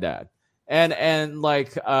it from my dad. And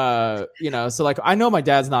like, so like, I know my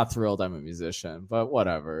dad's not thrilled I'm a musician, but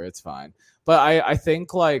whatever, it's fine. But I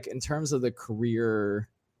think, like, in terms of the career,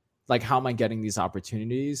 like, how am I getting these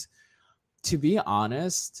opportunities? To be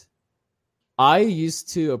honest, I used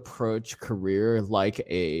to approach career like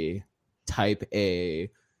a type A,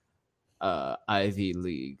 Ivy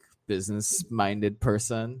League business-minded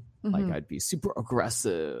person. Like, I'd be super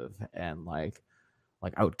aggressive and like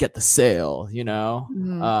I would get the sale,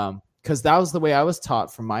 because that was the way I was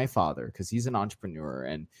taught from my father, because he's an entrepreneur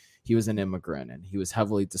and he was an immigrant and he was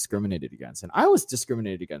heavily discriminated against. And I was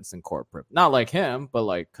discriminated against in corporate, not like him, but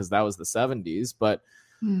like, because that was the 70s. But,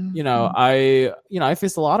 I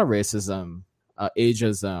faced a lot of racism,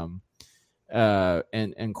 ageism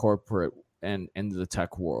in corporate and in the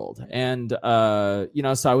tech world. And, so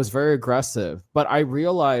I was very aggressive. But I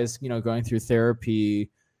realized, going through therapy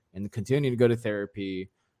and continuing to go to therapy,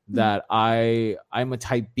 that I'm a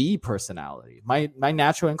type B personality. My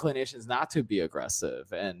natural inclination is not to be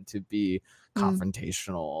aggressive and to be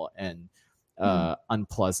confrontational and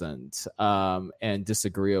unpleasant and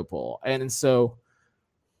disagreeable. And so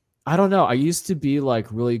I don't know. I used to be like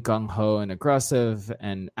really gung ho and aggressive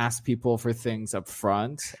and ask people for things up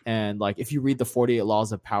front. And like, if you read the 48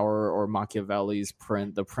 Laws of Power or Machiavelli's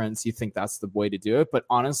The Prince, you think that's the way to do it. But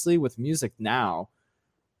honestly, with music now,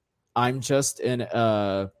 I'm just in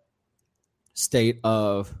a state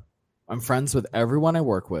of I'm friends with everyone I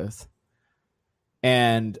work with,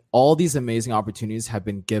 and all these amazing opportunities have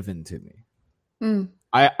been given to me.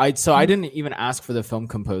 I didn't even ask for the film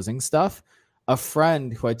composing stuff. A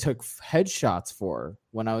friend who I took headshots for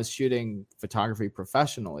when I was shooting photography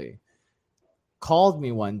professionally called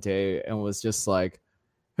me one day and was just like,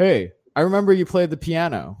 "Hey, I remember you played the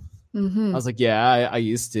piano." I was like, "Yeah, I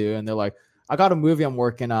used to." And they're like, "I got a movie I'm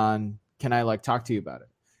working on. Can I like talk to you about it?"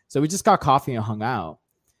 So we just got coffee and hung out.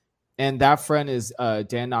 And that friend is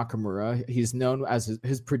Dan Nakamura. He's known as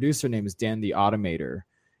his producer name is Dan the Automator,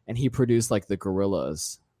 and he produced like the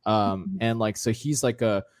Gorillaz. And like, so he's like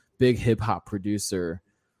a big hip hop producer,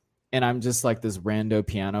 and I'm just like this rando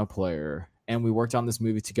piano player. And we worked on this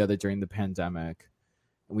movie together during the pandemic,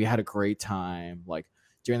 and we had a great time. Like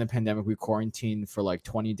during the pandemic, we quarantined for like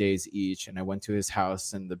 20 days each, and I went to his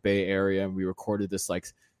house in the Bay Area, and we recorded this like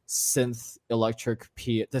synth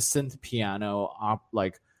piano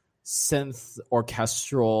like synth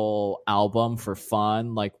orchestral album for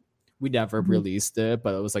fun. Like we never released it,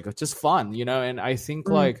 but it was like just fun, you know. And I think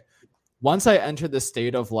like once I entered the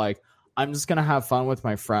state of like I'm just gonna have fun with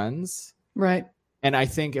my friends, right? And I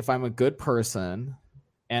think if I'm a good person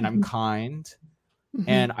and I'm kind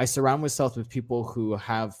and I surround myself with people who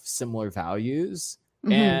have similar values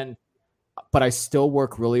but I still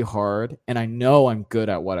work really hard and I know I'm good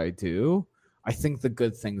at what I do, I think the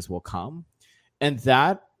good things will come. And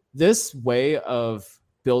that this way of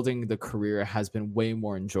building the career has been way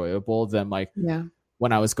more enjoyable than like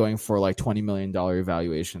when I was going for like $20 million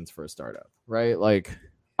evaluations for a startup, right? Like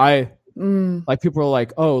like people are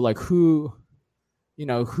like, "Oh, like who, you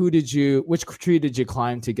know, which tree did you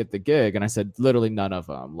climb to get the gig?" And I said, literally none of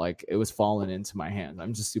them. Like it was falling into my hands.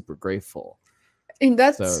 I'm just super grateful. And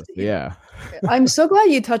that's so, yeah. I'm so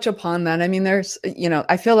glad you touch upon that. I mean, there's, you know,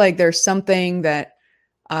 I feel like there's something that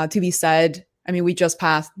to be said. I mean, we just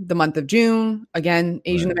passed the month of June, again,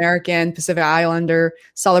 Asian American, Pacific Islander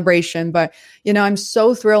celebration. But, you know, I'm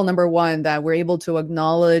so thrilled, number one, that we're able to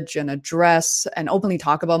acknowledge and address and openly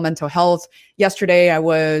talk about mental health. Yesterday, I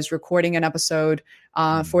was recording an episode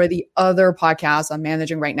for the other podcast I'm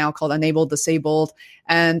managing right now called Enabled Disabled.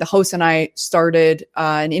 And the host and I started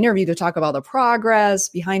an interview to talk about the progress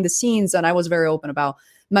behind the scenes. And I was very open about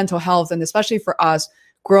mental health. And especially for us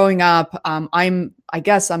growing up, I'm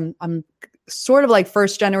sort of like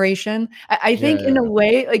first generation. I think in a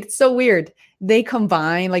way, like it's so weird. They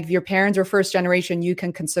combine, like if your parents are first generation, you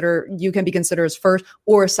can be considered as first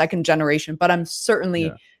or second generation, but I'm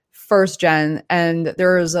certainly first gen. And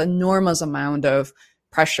there is an enormous amount of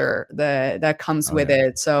pressure that comes with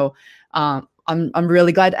it. So I'm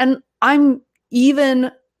really glad. And I'm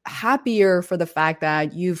even happier for the fact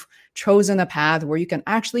that you've chosen a path where you can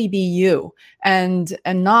actually be you and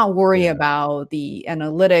not worry about the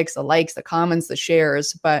analytics, the likes, the comments, the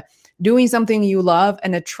shares, but doing something you love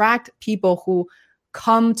and attract people who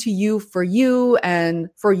come to you and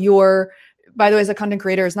for your, by the way, as a content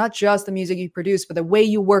creator, it's not just the music you produce, but the way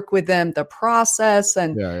you work with them, the process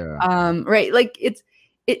and right. Like it's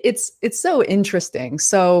so interesting.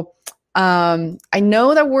 So I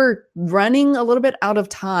know that we're running a little bit out of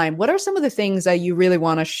time. What are some of the things that you really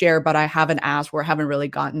want to share, but I haven't asked or haven't really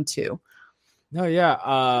gotten to? No,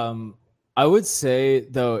 I would say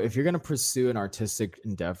though, if you're going to pursue an artistic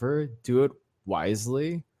endeavor, do it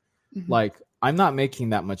wisely. Like I'm not making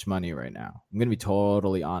that much money right now. I'm going to be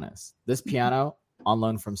totally honest. This piano on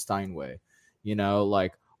loan from Steinway, you know,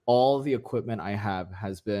 like all the equipment I have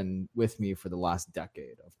has been with me for the last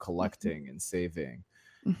decade of collecting and saving.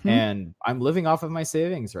 And I'm living off of my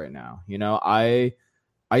savings right now. You know, I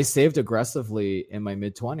saved aggressively in my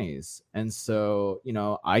mid-20s. And so, you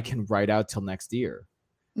know, I can ride out till next year.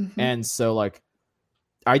 And so like,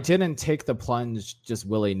 I didn't take the plunge just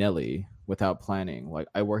willy-nilly without planning. Like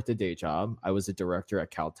I worked a day job. I was a director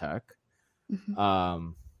at Caltech. I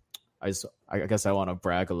guess I want to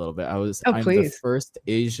brag a little bit. I'm the first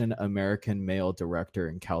Asian American male director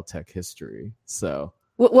in Caltech history. So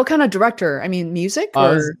what kind of director? I mean, music?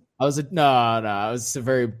 I was a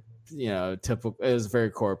very, you know, typical. It was a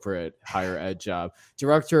very corporate higher ed job.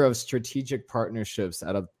 Director of strategic partnerships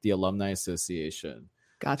out of the Alumni Association.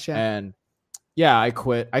 Gotcha. And Yeah, I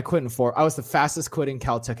quit. I was the fastest quitting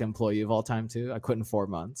Caltech employee of all time too. I quit in 4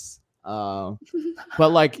 months. But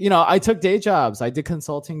like, I took day jobs. I did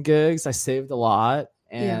consulting gigs. I saved a lot,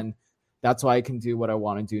 and that's why I can do what I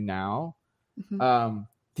want to do now.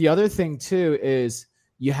 The other thing too is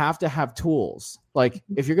you have to have tools. Like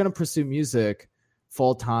if you're going to pursue music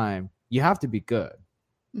full time, you have to be good.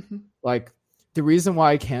 Like the reason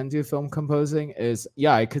why I can do film composing is,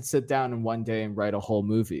 I could sit down in one day and write a whole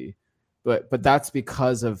movie, but that's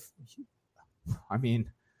because of,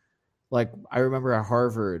 like I remember at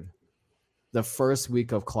Harvard, the first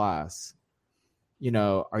week of class,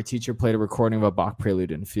 our teacher played a recording of a Bach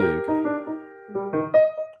prelude and fugue.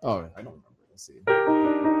 Oh, I don't remember. Let's see.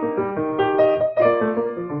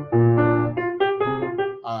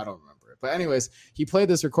 I don't remember it. But anyways, he played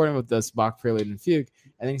this recording of this Bach prelude and fugue,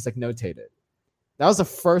 and then he's like, notate it. That was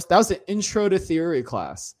the intro to theory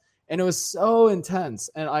class. And it was so intense.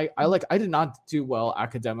 And I did not do well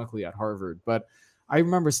academically at Harvard, but I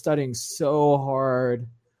remember studying so hard.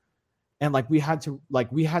 And we had to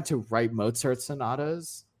write Mozart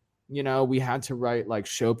sonatas. We had to write like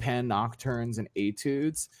Chopin nocturnes and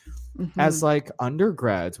etudes as like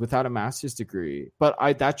undergrads without a master's degree. But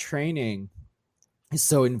that training is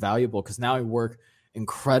so invaluable because now I work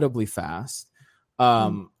incredibly fast.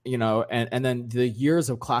 And then the years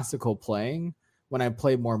of classical playing, when I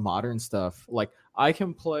play more modern stuff, like I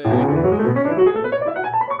can play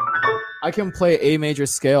A major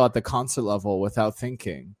scale at the concert level without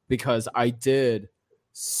thinking because I did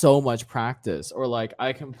so much practice. Or like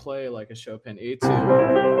I can play like a Chopin etude.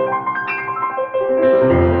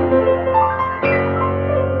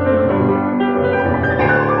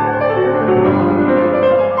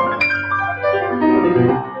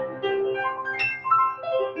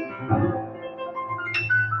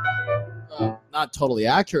 Not totally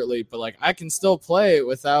accurately, but like I can still play it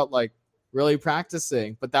without like really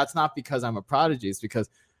practicing. But that's not because I'm a prodigy. It's because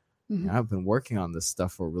I've been working on this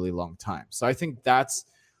stuff for a really long time. So I think that's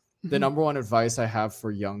the number one advice I have for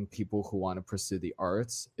young people who want to pursue the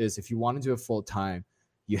arts is if you want to do it full time,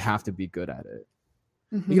 you have to be good at it.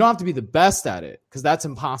 You don't have to be the best at it because that's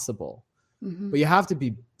impossible. But you have to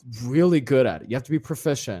be really good at it. You have to be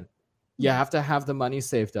proficient. You have to have the money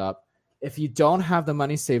saved up. If you don't have the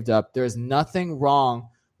money saved up, there's nothing wrong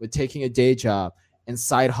with taking a day job and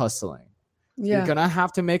side hustling. You're going to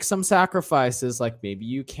have to make some sacrifices. Like maybe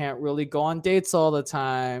you can't really go on dates all the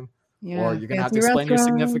time. Or you're going to have to explain to your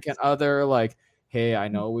significant other, like, hey, I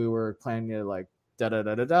know we were planning to like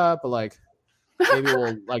da-da-da-da-da, but like maybe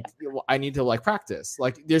we'll like, I need to like practice.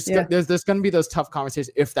 Like there's going to be those tough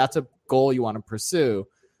conversations if that's a goal you want to pursue.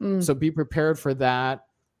 So be prepared for that.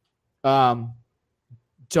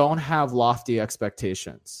 Don't have lofty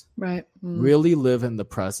expectations. Right. Really live in the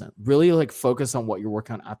present. Really like focus on what you're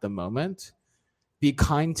working on at the moment. Be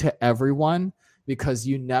kind to everyone because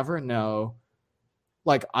you never know.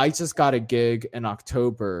 Like I just got a gig in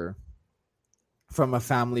October from a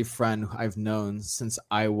family friend who I've known since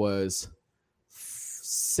I was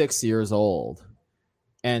 6 years old.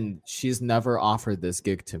 And she's never offered this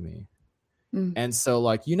gig to me. And so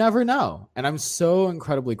like, you never know. And I'm so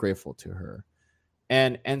incredibly grateful to her.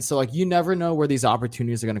 And so like, you never know where these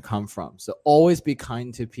opportunities are going to come from. So always be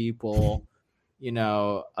kind to people, I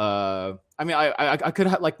mean, I could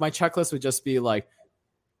have like, my checklist would just be like,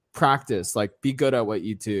 practice, like be good at what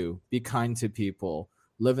you do, be kind to people,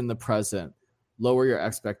 live in the present, lower your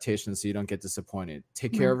expectations so you don't get disappointed,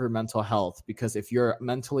 take care of your mental health, because if you're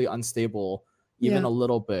mentally unstable, even a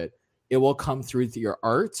little bit, it will come through your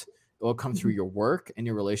art, it will come through your work and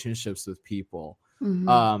your relationships with people.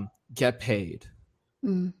 Get paid.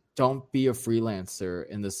 Don't be a freelancer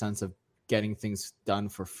in the sense of getting things done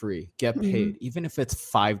for free. Get paid, even if it's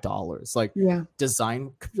 $5. Like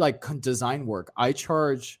design work. I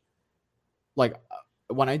charge, like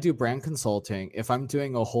when I do brand consulting, if I'm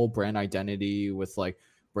doing a whole brand identity with like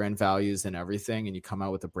brand values and everything, and you come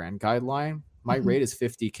out with a brand guideline, my rate is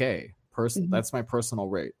 $50K. That's my personal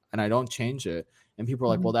rate, and I don't change it. And people are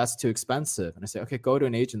like, well, that's too expensive. And I say, okay, go to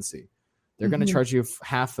an agency. They're going to charge you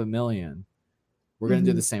 $500,000. We're going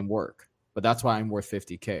to do the same work, but that's why I'm worth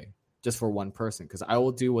 $50K just for one person. Cause I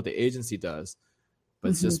will do what the agency does,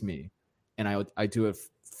 but it's just me. And I do it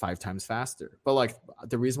 5 times faster. But like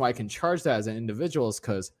the reason why I can charge that as an individual is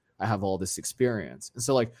cause I have all this experience. And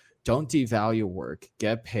so like, don't devalue work,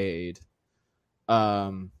 get paid.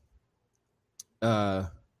 Like,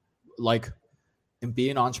 and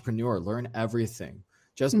be an entrepreneur, learn everything.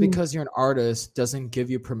 Just because you're an artist doesn't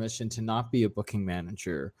give you permission to not be a booking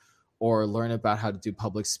manager, or learn about how to do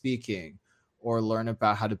public speaking, or learn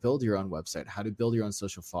about how to build your own website, how to build your own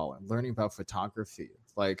social following, learning about photography.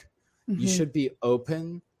 Like You Mm-hmm. should be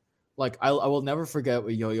open. Like I will never forget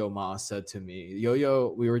what Yo-Yo Ma said to me.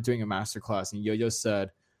 Yo-Yo, we were doing a master class, and Yo-Yo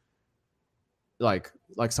said, like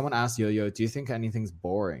someone asked Yo-Yo, do you think anything's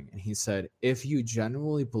boring? And he said, if you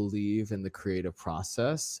genuinely believe in the creative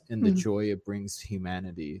process and the Mm-hmm. joy it brings to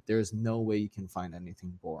humanity, there's no way you can find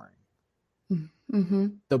anything boring. Mm-hmm.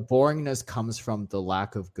 The boringness comes from the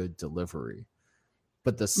lack of good delivery,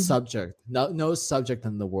 but the Mm-hmm. subject, no subject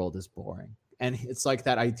in the world is boring. And it's like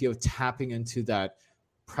that idea of tapping into that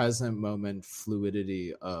present moment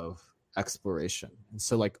fluidity of exploration. And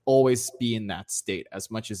so like always be in that state as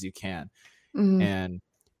much as you can. Mm-hmm.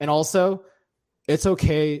 And also it's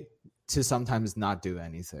okay to sometimes not do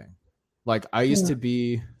anything. Like I used to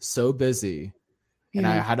be so busy and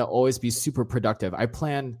I Yeah. had to always be super productive. I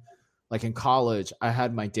planned, like in college, I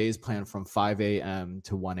had my days planned from 5 a.m.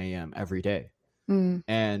 to 1 a.m. every day. Mm-hmm.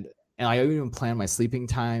 And I even planned my sleeping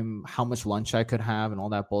time, how much lunch I could have and all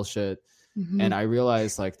that bullshit. Mm-hmm. And I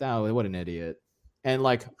realized like, oh, what an idiot. And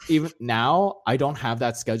like even now I don't have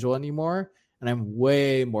that schedule anymore and I'm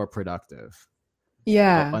way more productive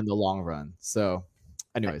Yeah. in the long run. So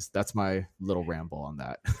anyways, that's my little ramble on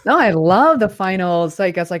that. No, I love the finals.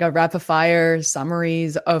 I guess like a rapid fire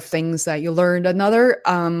summaries of things that you learned. Another,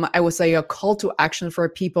 I would say a call to action for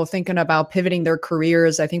people thinking about pivoting their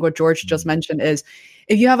careers. I think what George just mentioned is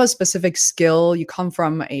if you have a specific skill, you come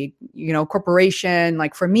from a, corporation,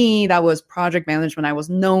 like for me, that was project management. I was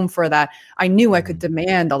known for that. I knew I could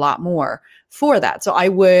demand a lot more for that. So I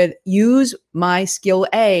would use my skill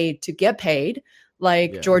A to get paid,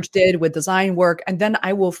 like George did with design work. And then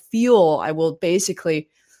I will basically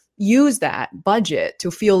use that budget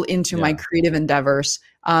to feel into my creative endeavors.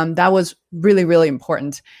 That was really, really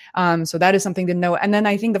important. So that is something to know. And then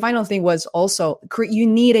I think the final thing was also you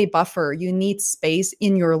need a buffer. You need space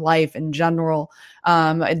in your life in general.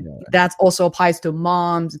 That also applies to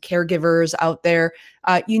moms, caregivers out there.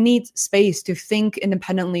 You need space to think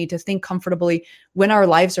independently, to think comfortably when our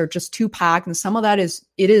lives are just too packed. And some of that is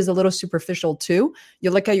a little superficial too.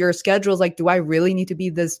 You look at your schedules, like, do I really need to be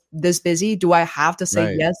this busy? Do I have to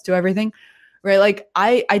say yes to everything? Right. Like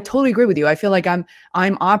I totally agree with you. I feel like I'm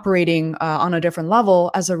operating on a different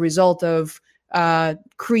level as a result of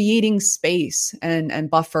creating space and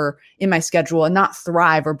buffer in my schedule and not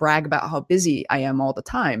thrive or brag about how busy I am all the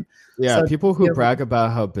time. Yeah. So, people who brag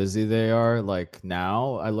about how busy they are, like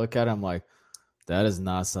now I look at them like, that is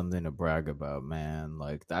not something to brag about, man.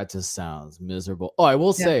 Like that just sounds miserable. Oh, I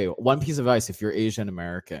will say one piece of advice if you're Asian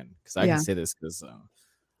American, because I can say this because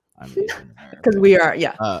I'm Asian American. Because we are,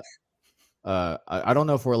 I don't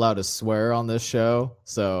know if we're allowed to swear on this show,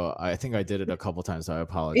 so I think I did it a couple times, so I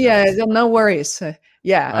apologize. Yeah, no worries. So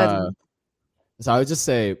I would just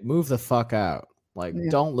say move the fuck out. Like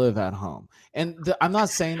don't live at home. And I'm not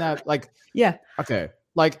saying that like okay.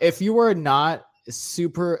 Like if you were not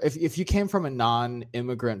super if you came from a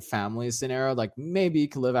non-immigrant family scenario, like maybe you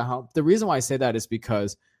could live at home. The reason why I say that is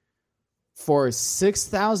because for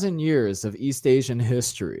 6,000 years of East Asian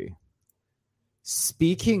history,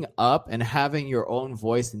 speaking up and having your own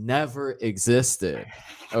voice never existed.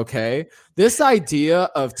 Okay. This idea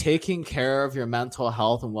of taking care of your mental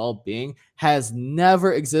health and well-being has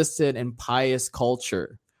never existed in pious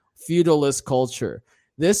culture, feudalist culture.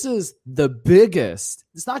 This is the biggest,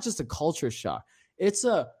 it's not just a culture shock. It's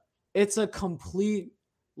a complete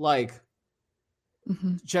like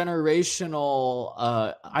generational,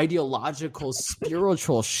 ideological,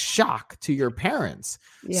 spiritual shock to your parents.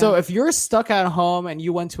 So if you're stuck at home and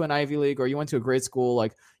you went to an Ivy League or you went to a great school,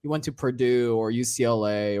 like you went to Purdue or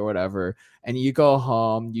UCLA or whatever, and you go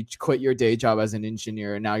home, you quit your day job as an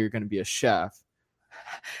engineer, and now you're going to be a chef.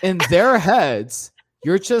 In their heads,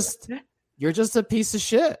 you're just a piece of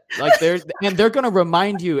shit. Like they're going to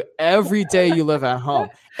remind you every day you live at home,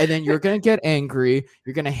 and then you're going to get angry.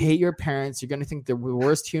 You're going to hate your parents. You're going to think they're the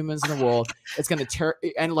worst humans in the world. It's going to tear,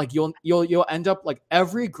 and like you'll end up like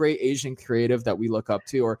every great Asian creative that we look up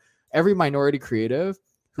to, or every minority creative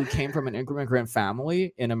who came from an immigrant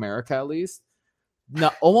family in America, at least.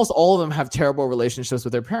 Now, almost all of them have terrible relationships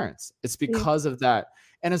with their parents. It's because of that.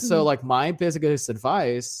 And so like my biggest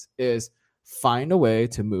advice is find a way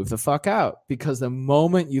to move the fuck out, because the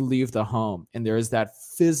moment you leave the home and there is that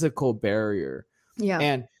physical barrier,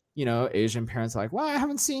 and Asian parents are like, well, I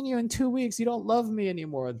haven't seen you in 2 weeks, you don't love me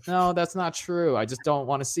anymore. No, that's not true. I just don't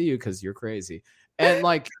want to see you because you're crazy. And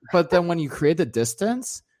like, but then when you create the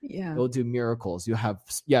distance, you'll do miracles. You have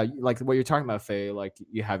like what you're talking about, Faye, like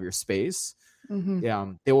you have your space.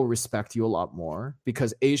 They will respect you a lot more,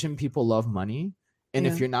 because Asian people love money, and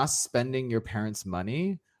if you're not spending your parents'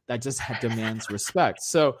 money, that just demands respect.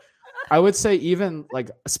 So I would say even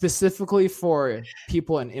like specifically for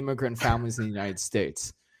people in immigrant families in the United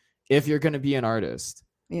States, if you're going to be an artist,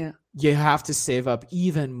 Yeah. you have to save up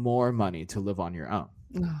even more money to live on your own.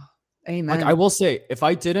 Oh, Like amen. I will say, if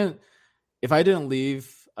I didn't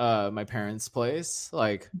leave my parents' place,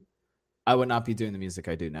 like I would not be doing the music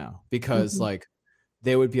I do now, because Mhm. like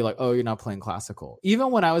they would be like, "Oh, you're not playing classical."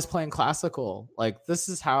 Even when I was playing classical, like this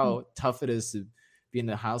is how tough it is to be in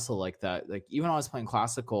a household like that. Like even when I was playing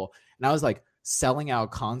classical and I was like selling out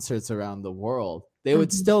concerts around the world, they would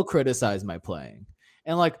Mhm. still criticize my playing.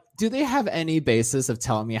 And like, do they have any basis of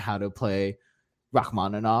telling me how to play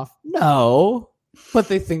Rachmaninoff? No, but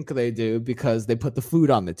they think they do because they put the food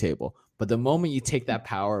on the table. But the moment you take that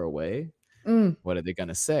power away, Mm. what are they going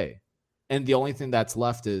to say? And the only thing that's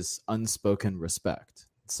left is unspoken respect.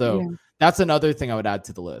 So Yeah. that's another thing I would add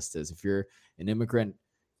to the list is if you're an immigrant,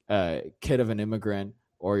 kid of an immigrant,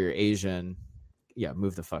 or you're Asian, yeah,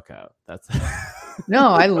 move the fuck out. That's No,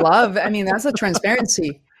 I mean, that's a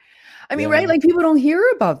transparency. I mean, right? yeah, Like people don't hear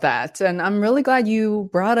about that. And I'm really glad you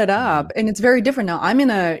brought it yeah, up. And it's very different now. I'm in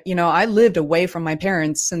a, I lived away from my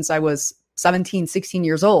parents since I was 17, 16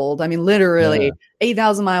 years old. I mean, yeah. literally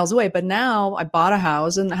 8,000 miles away. But now I bought a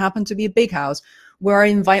house, and it happened to be a big house, where I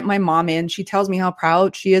invite my mom in. She tells me how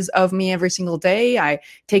proud she is of me every single day. I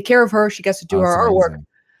take care of her. She gets to do Oh, her that's artwork. amazing.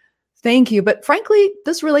 Thank you. But frankly,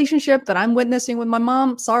 this relationship that I'm witnessing with my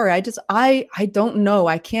mom, sorry, I don't know.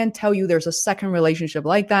 I can't tell you there's a second relationship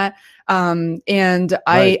like that. And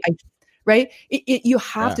Right. right? You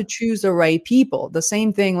have Yeah. to choose the right people. The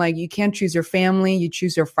same thing, like you can't choose your family, you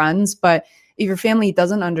choose your friends. But if your family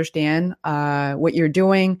doesn't understand what you're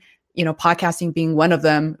doing, podcasting being one of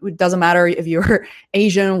them, it doesn't matter if you're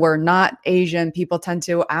Asian or not Asian, people tend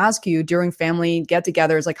to ask you during family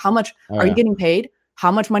get-togethers, like, how much Oh, are you yeah. getting paid? How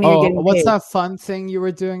much money are you Oh, getting what's paid? that fun thing you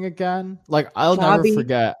were doing again? Like I'll never Hobby.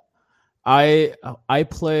 forget. I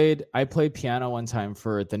played piano one time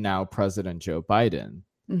for the now President Joe Biden.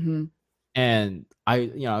 Hmm. And I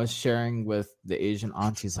was sharing with the Asian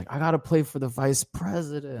aunties, like, I gotta play for the vice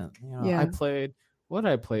president. I Yeah. played. What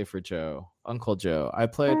did I play for Joe? Uncle Joe. I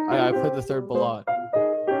played the third ballade.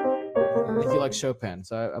 He likes Chopin,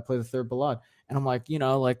 so I played the third ballade. And I'm like,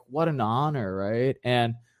 like what an honor, right?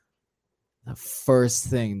 And the first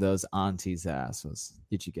thing those aunties asked was,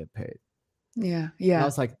 "Did you get paid?" Yeah. And I Yeah.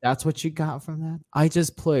 was like, "That's what you got from that?" I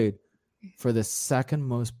just played for the second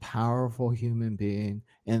most powerful human being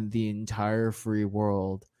in the entire free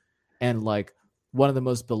world, and like one of the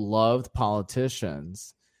most beloved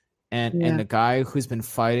politicians, and Yeah. the guy who's been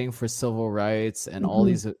fighting for civil rights and all Hmm.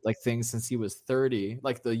 these like things since he was 30,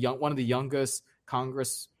 like one of the youngest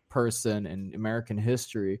Congress person in American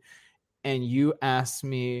history. And you asked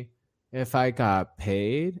me if I got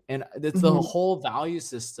paid, and it's the Hmm. whole value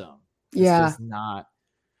system. This Yeah. does not,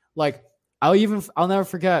 like, I'll never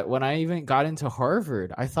forget when I even got into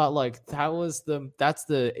Harvard. I thought like that's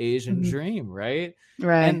the Asian Hmm. dream, right?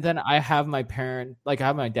 Right. And then I have my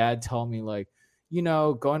dad tell me like,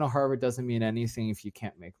 going to Harvard doesn't mean anything if you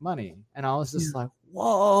can't make money. And I was Yeah. just like,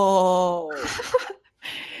 whoa.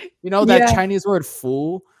 That Yeah. Chinese word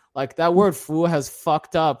fool, like that word fool has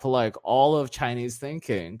fucked up like all of Chinese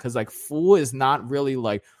thinking, because like fool is not really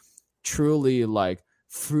like truly like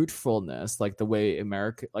fruitfulness, like the way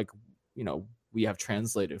America, like, we have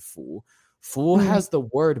translated fool. Fool Mm. has the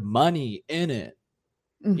word money in it.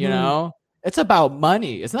 Hmm. It's about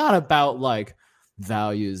money. It's not about like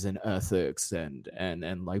values and ethics and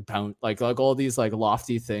like like all these like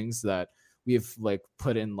lofty things that we've like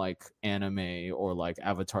put in like anime or like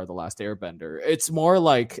Avatar the Last Airbender. It's more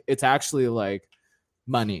like it's actually like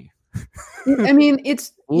money. I mean,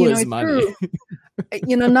 it's, Fool is it's money. true.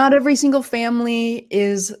 Not every single family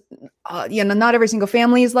is, not every single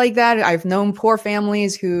family is like that. I've known poor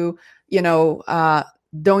families who,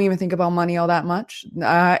 don't even think about money all that much,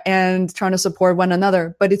 and trying to support one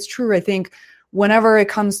another. But it's true. I think whenever it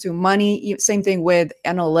comes to money, same thing with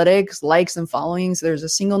analytics, likes and followings, there's a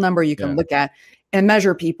single number you can Yeah. look at and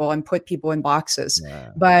measure people and put people in boxes.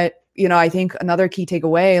 Yeah. But, I think another key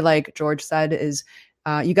takeaway, like George said, is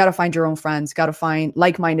you got to find your own friends, got to find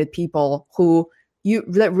like-minded people who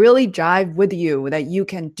that really jive with you, that you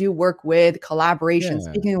can do work with, collaboration.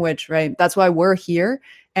 Yeah. Speaking of which, right, that's why we're here.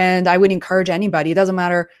 And I would encourage anybody, it doesn't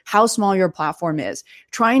matter how small your platform is,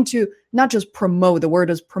 trying to not just promote, the word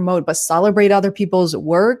is promote, but celebrate other people's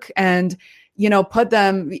work and, put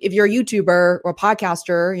them, if you're a YouTuber or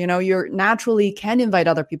podcaster, you're naturally can invite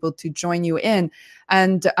other people to join you in,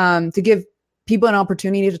 and to give people an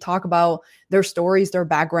opportunity to talk about their stories, their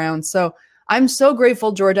backgrounds. So I'm so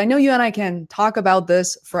grateful, George. I know you and I can talk about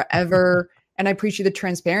this forever and I appreciate the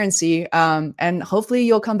transparency. And hopefully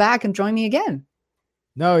you'll come back and join me again.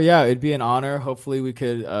 No, yeah, it'd be an honor. Hopefully we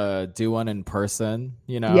could do one in person,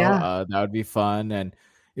 Yeah. that would be fun, and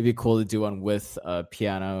it'd be cool to do one with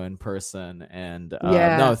piano in person. And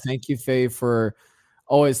Yeah. no, thank you, Faye, for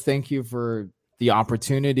always thank you for the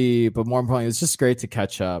opportunity, but more importantly, it's just great to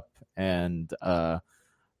catch up and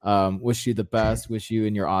wish you the best, wish you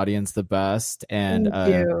and your audience the best. And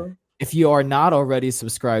Thank you. if you are not already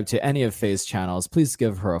subscribed to any of Faye's channels, please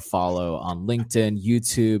give her a follow on LinkedIn,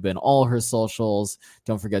 YouTube, and all her socials.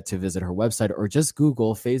 Don't forget to visit her website or just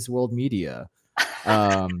Google Faye's World Media.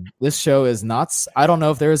 This show is not, I don't know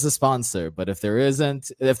if there is a sponsor, but if there is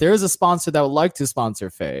a sponsor that would like to sponsor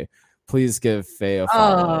Faye, please give Faye a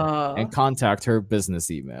follow and contact her business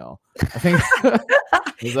email. I think.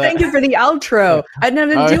 Thank you for the outro. I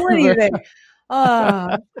didn't do anything.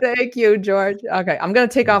 Thank you, George. Okay, I'm gonna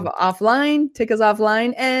take us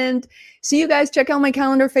offline, and see you guys. Check out my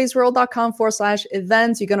calendar,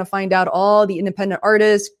 faye'sworld.com/events. You're gonna find out all the independent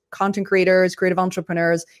artists, content creators, creative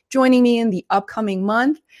entrepreneurs joining me in the upcoming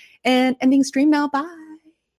month. And ending stream now. Bye.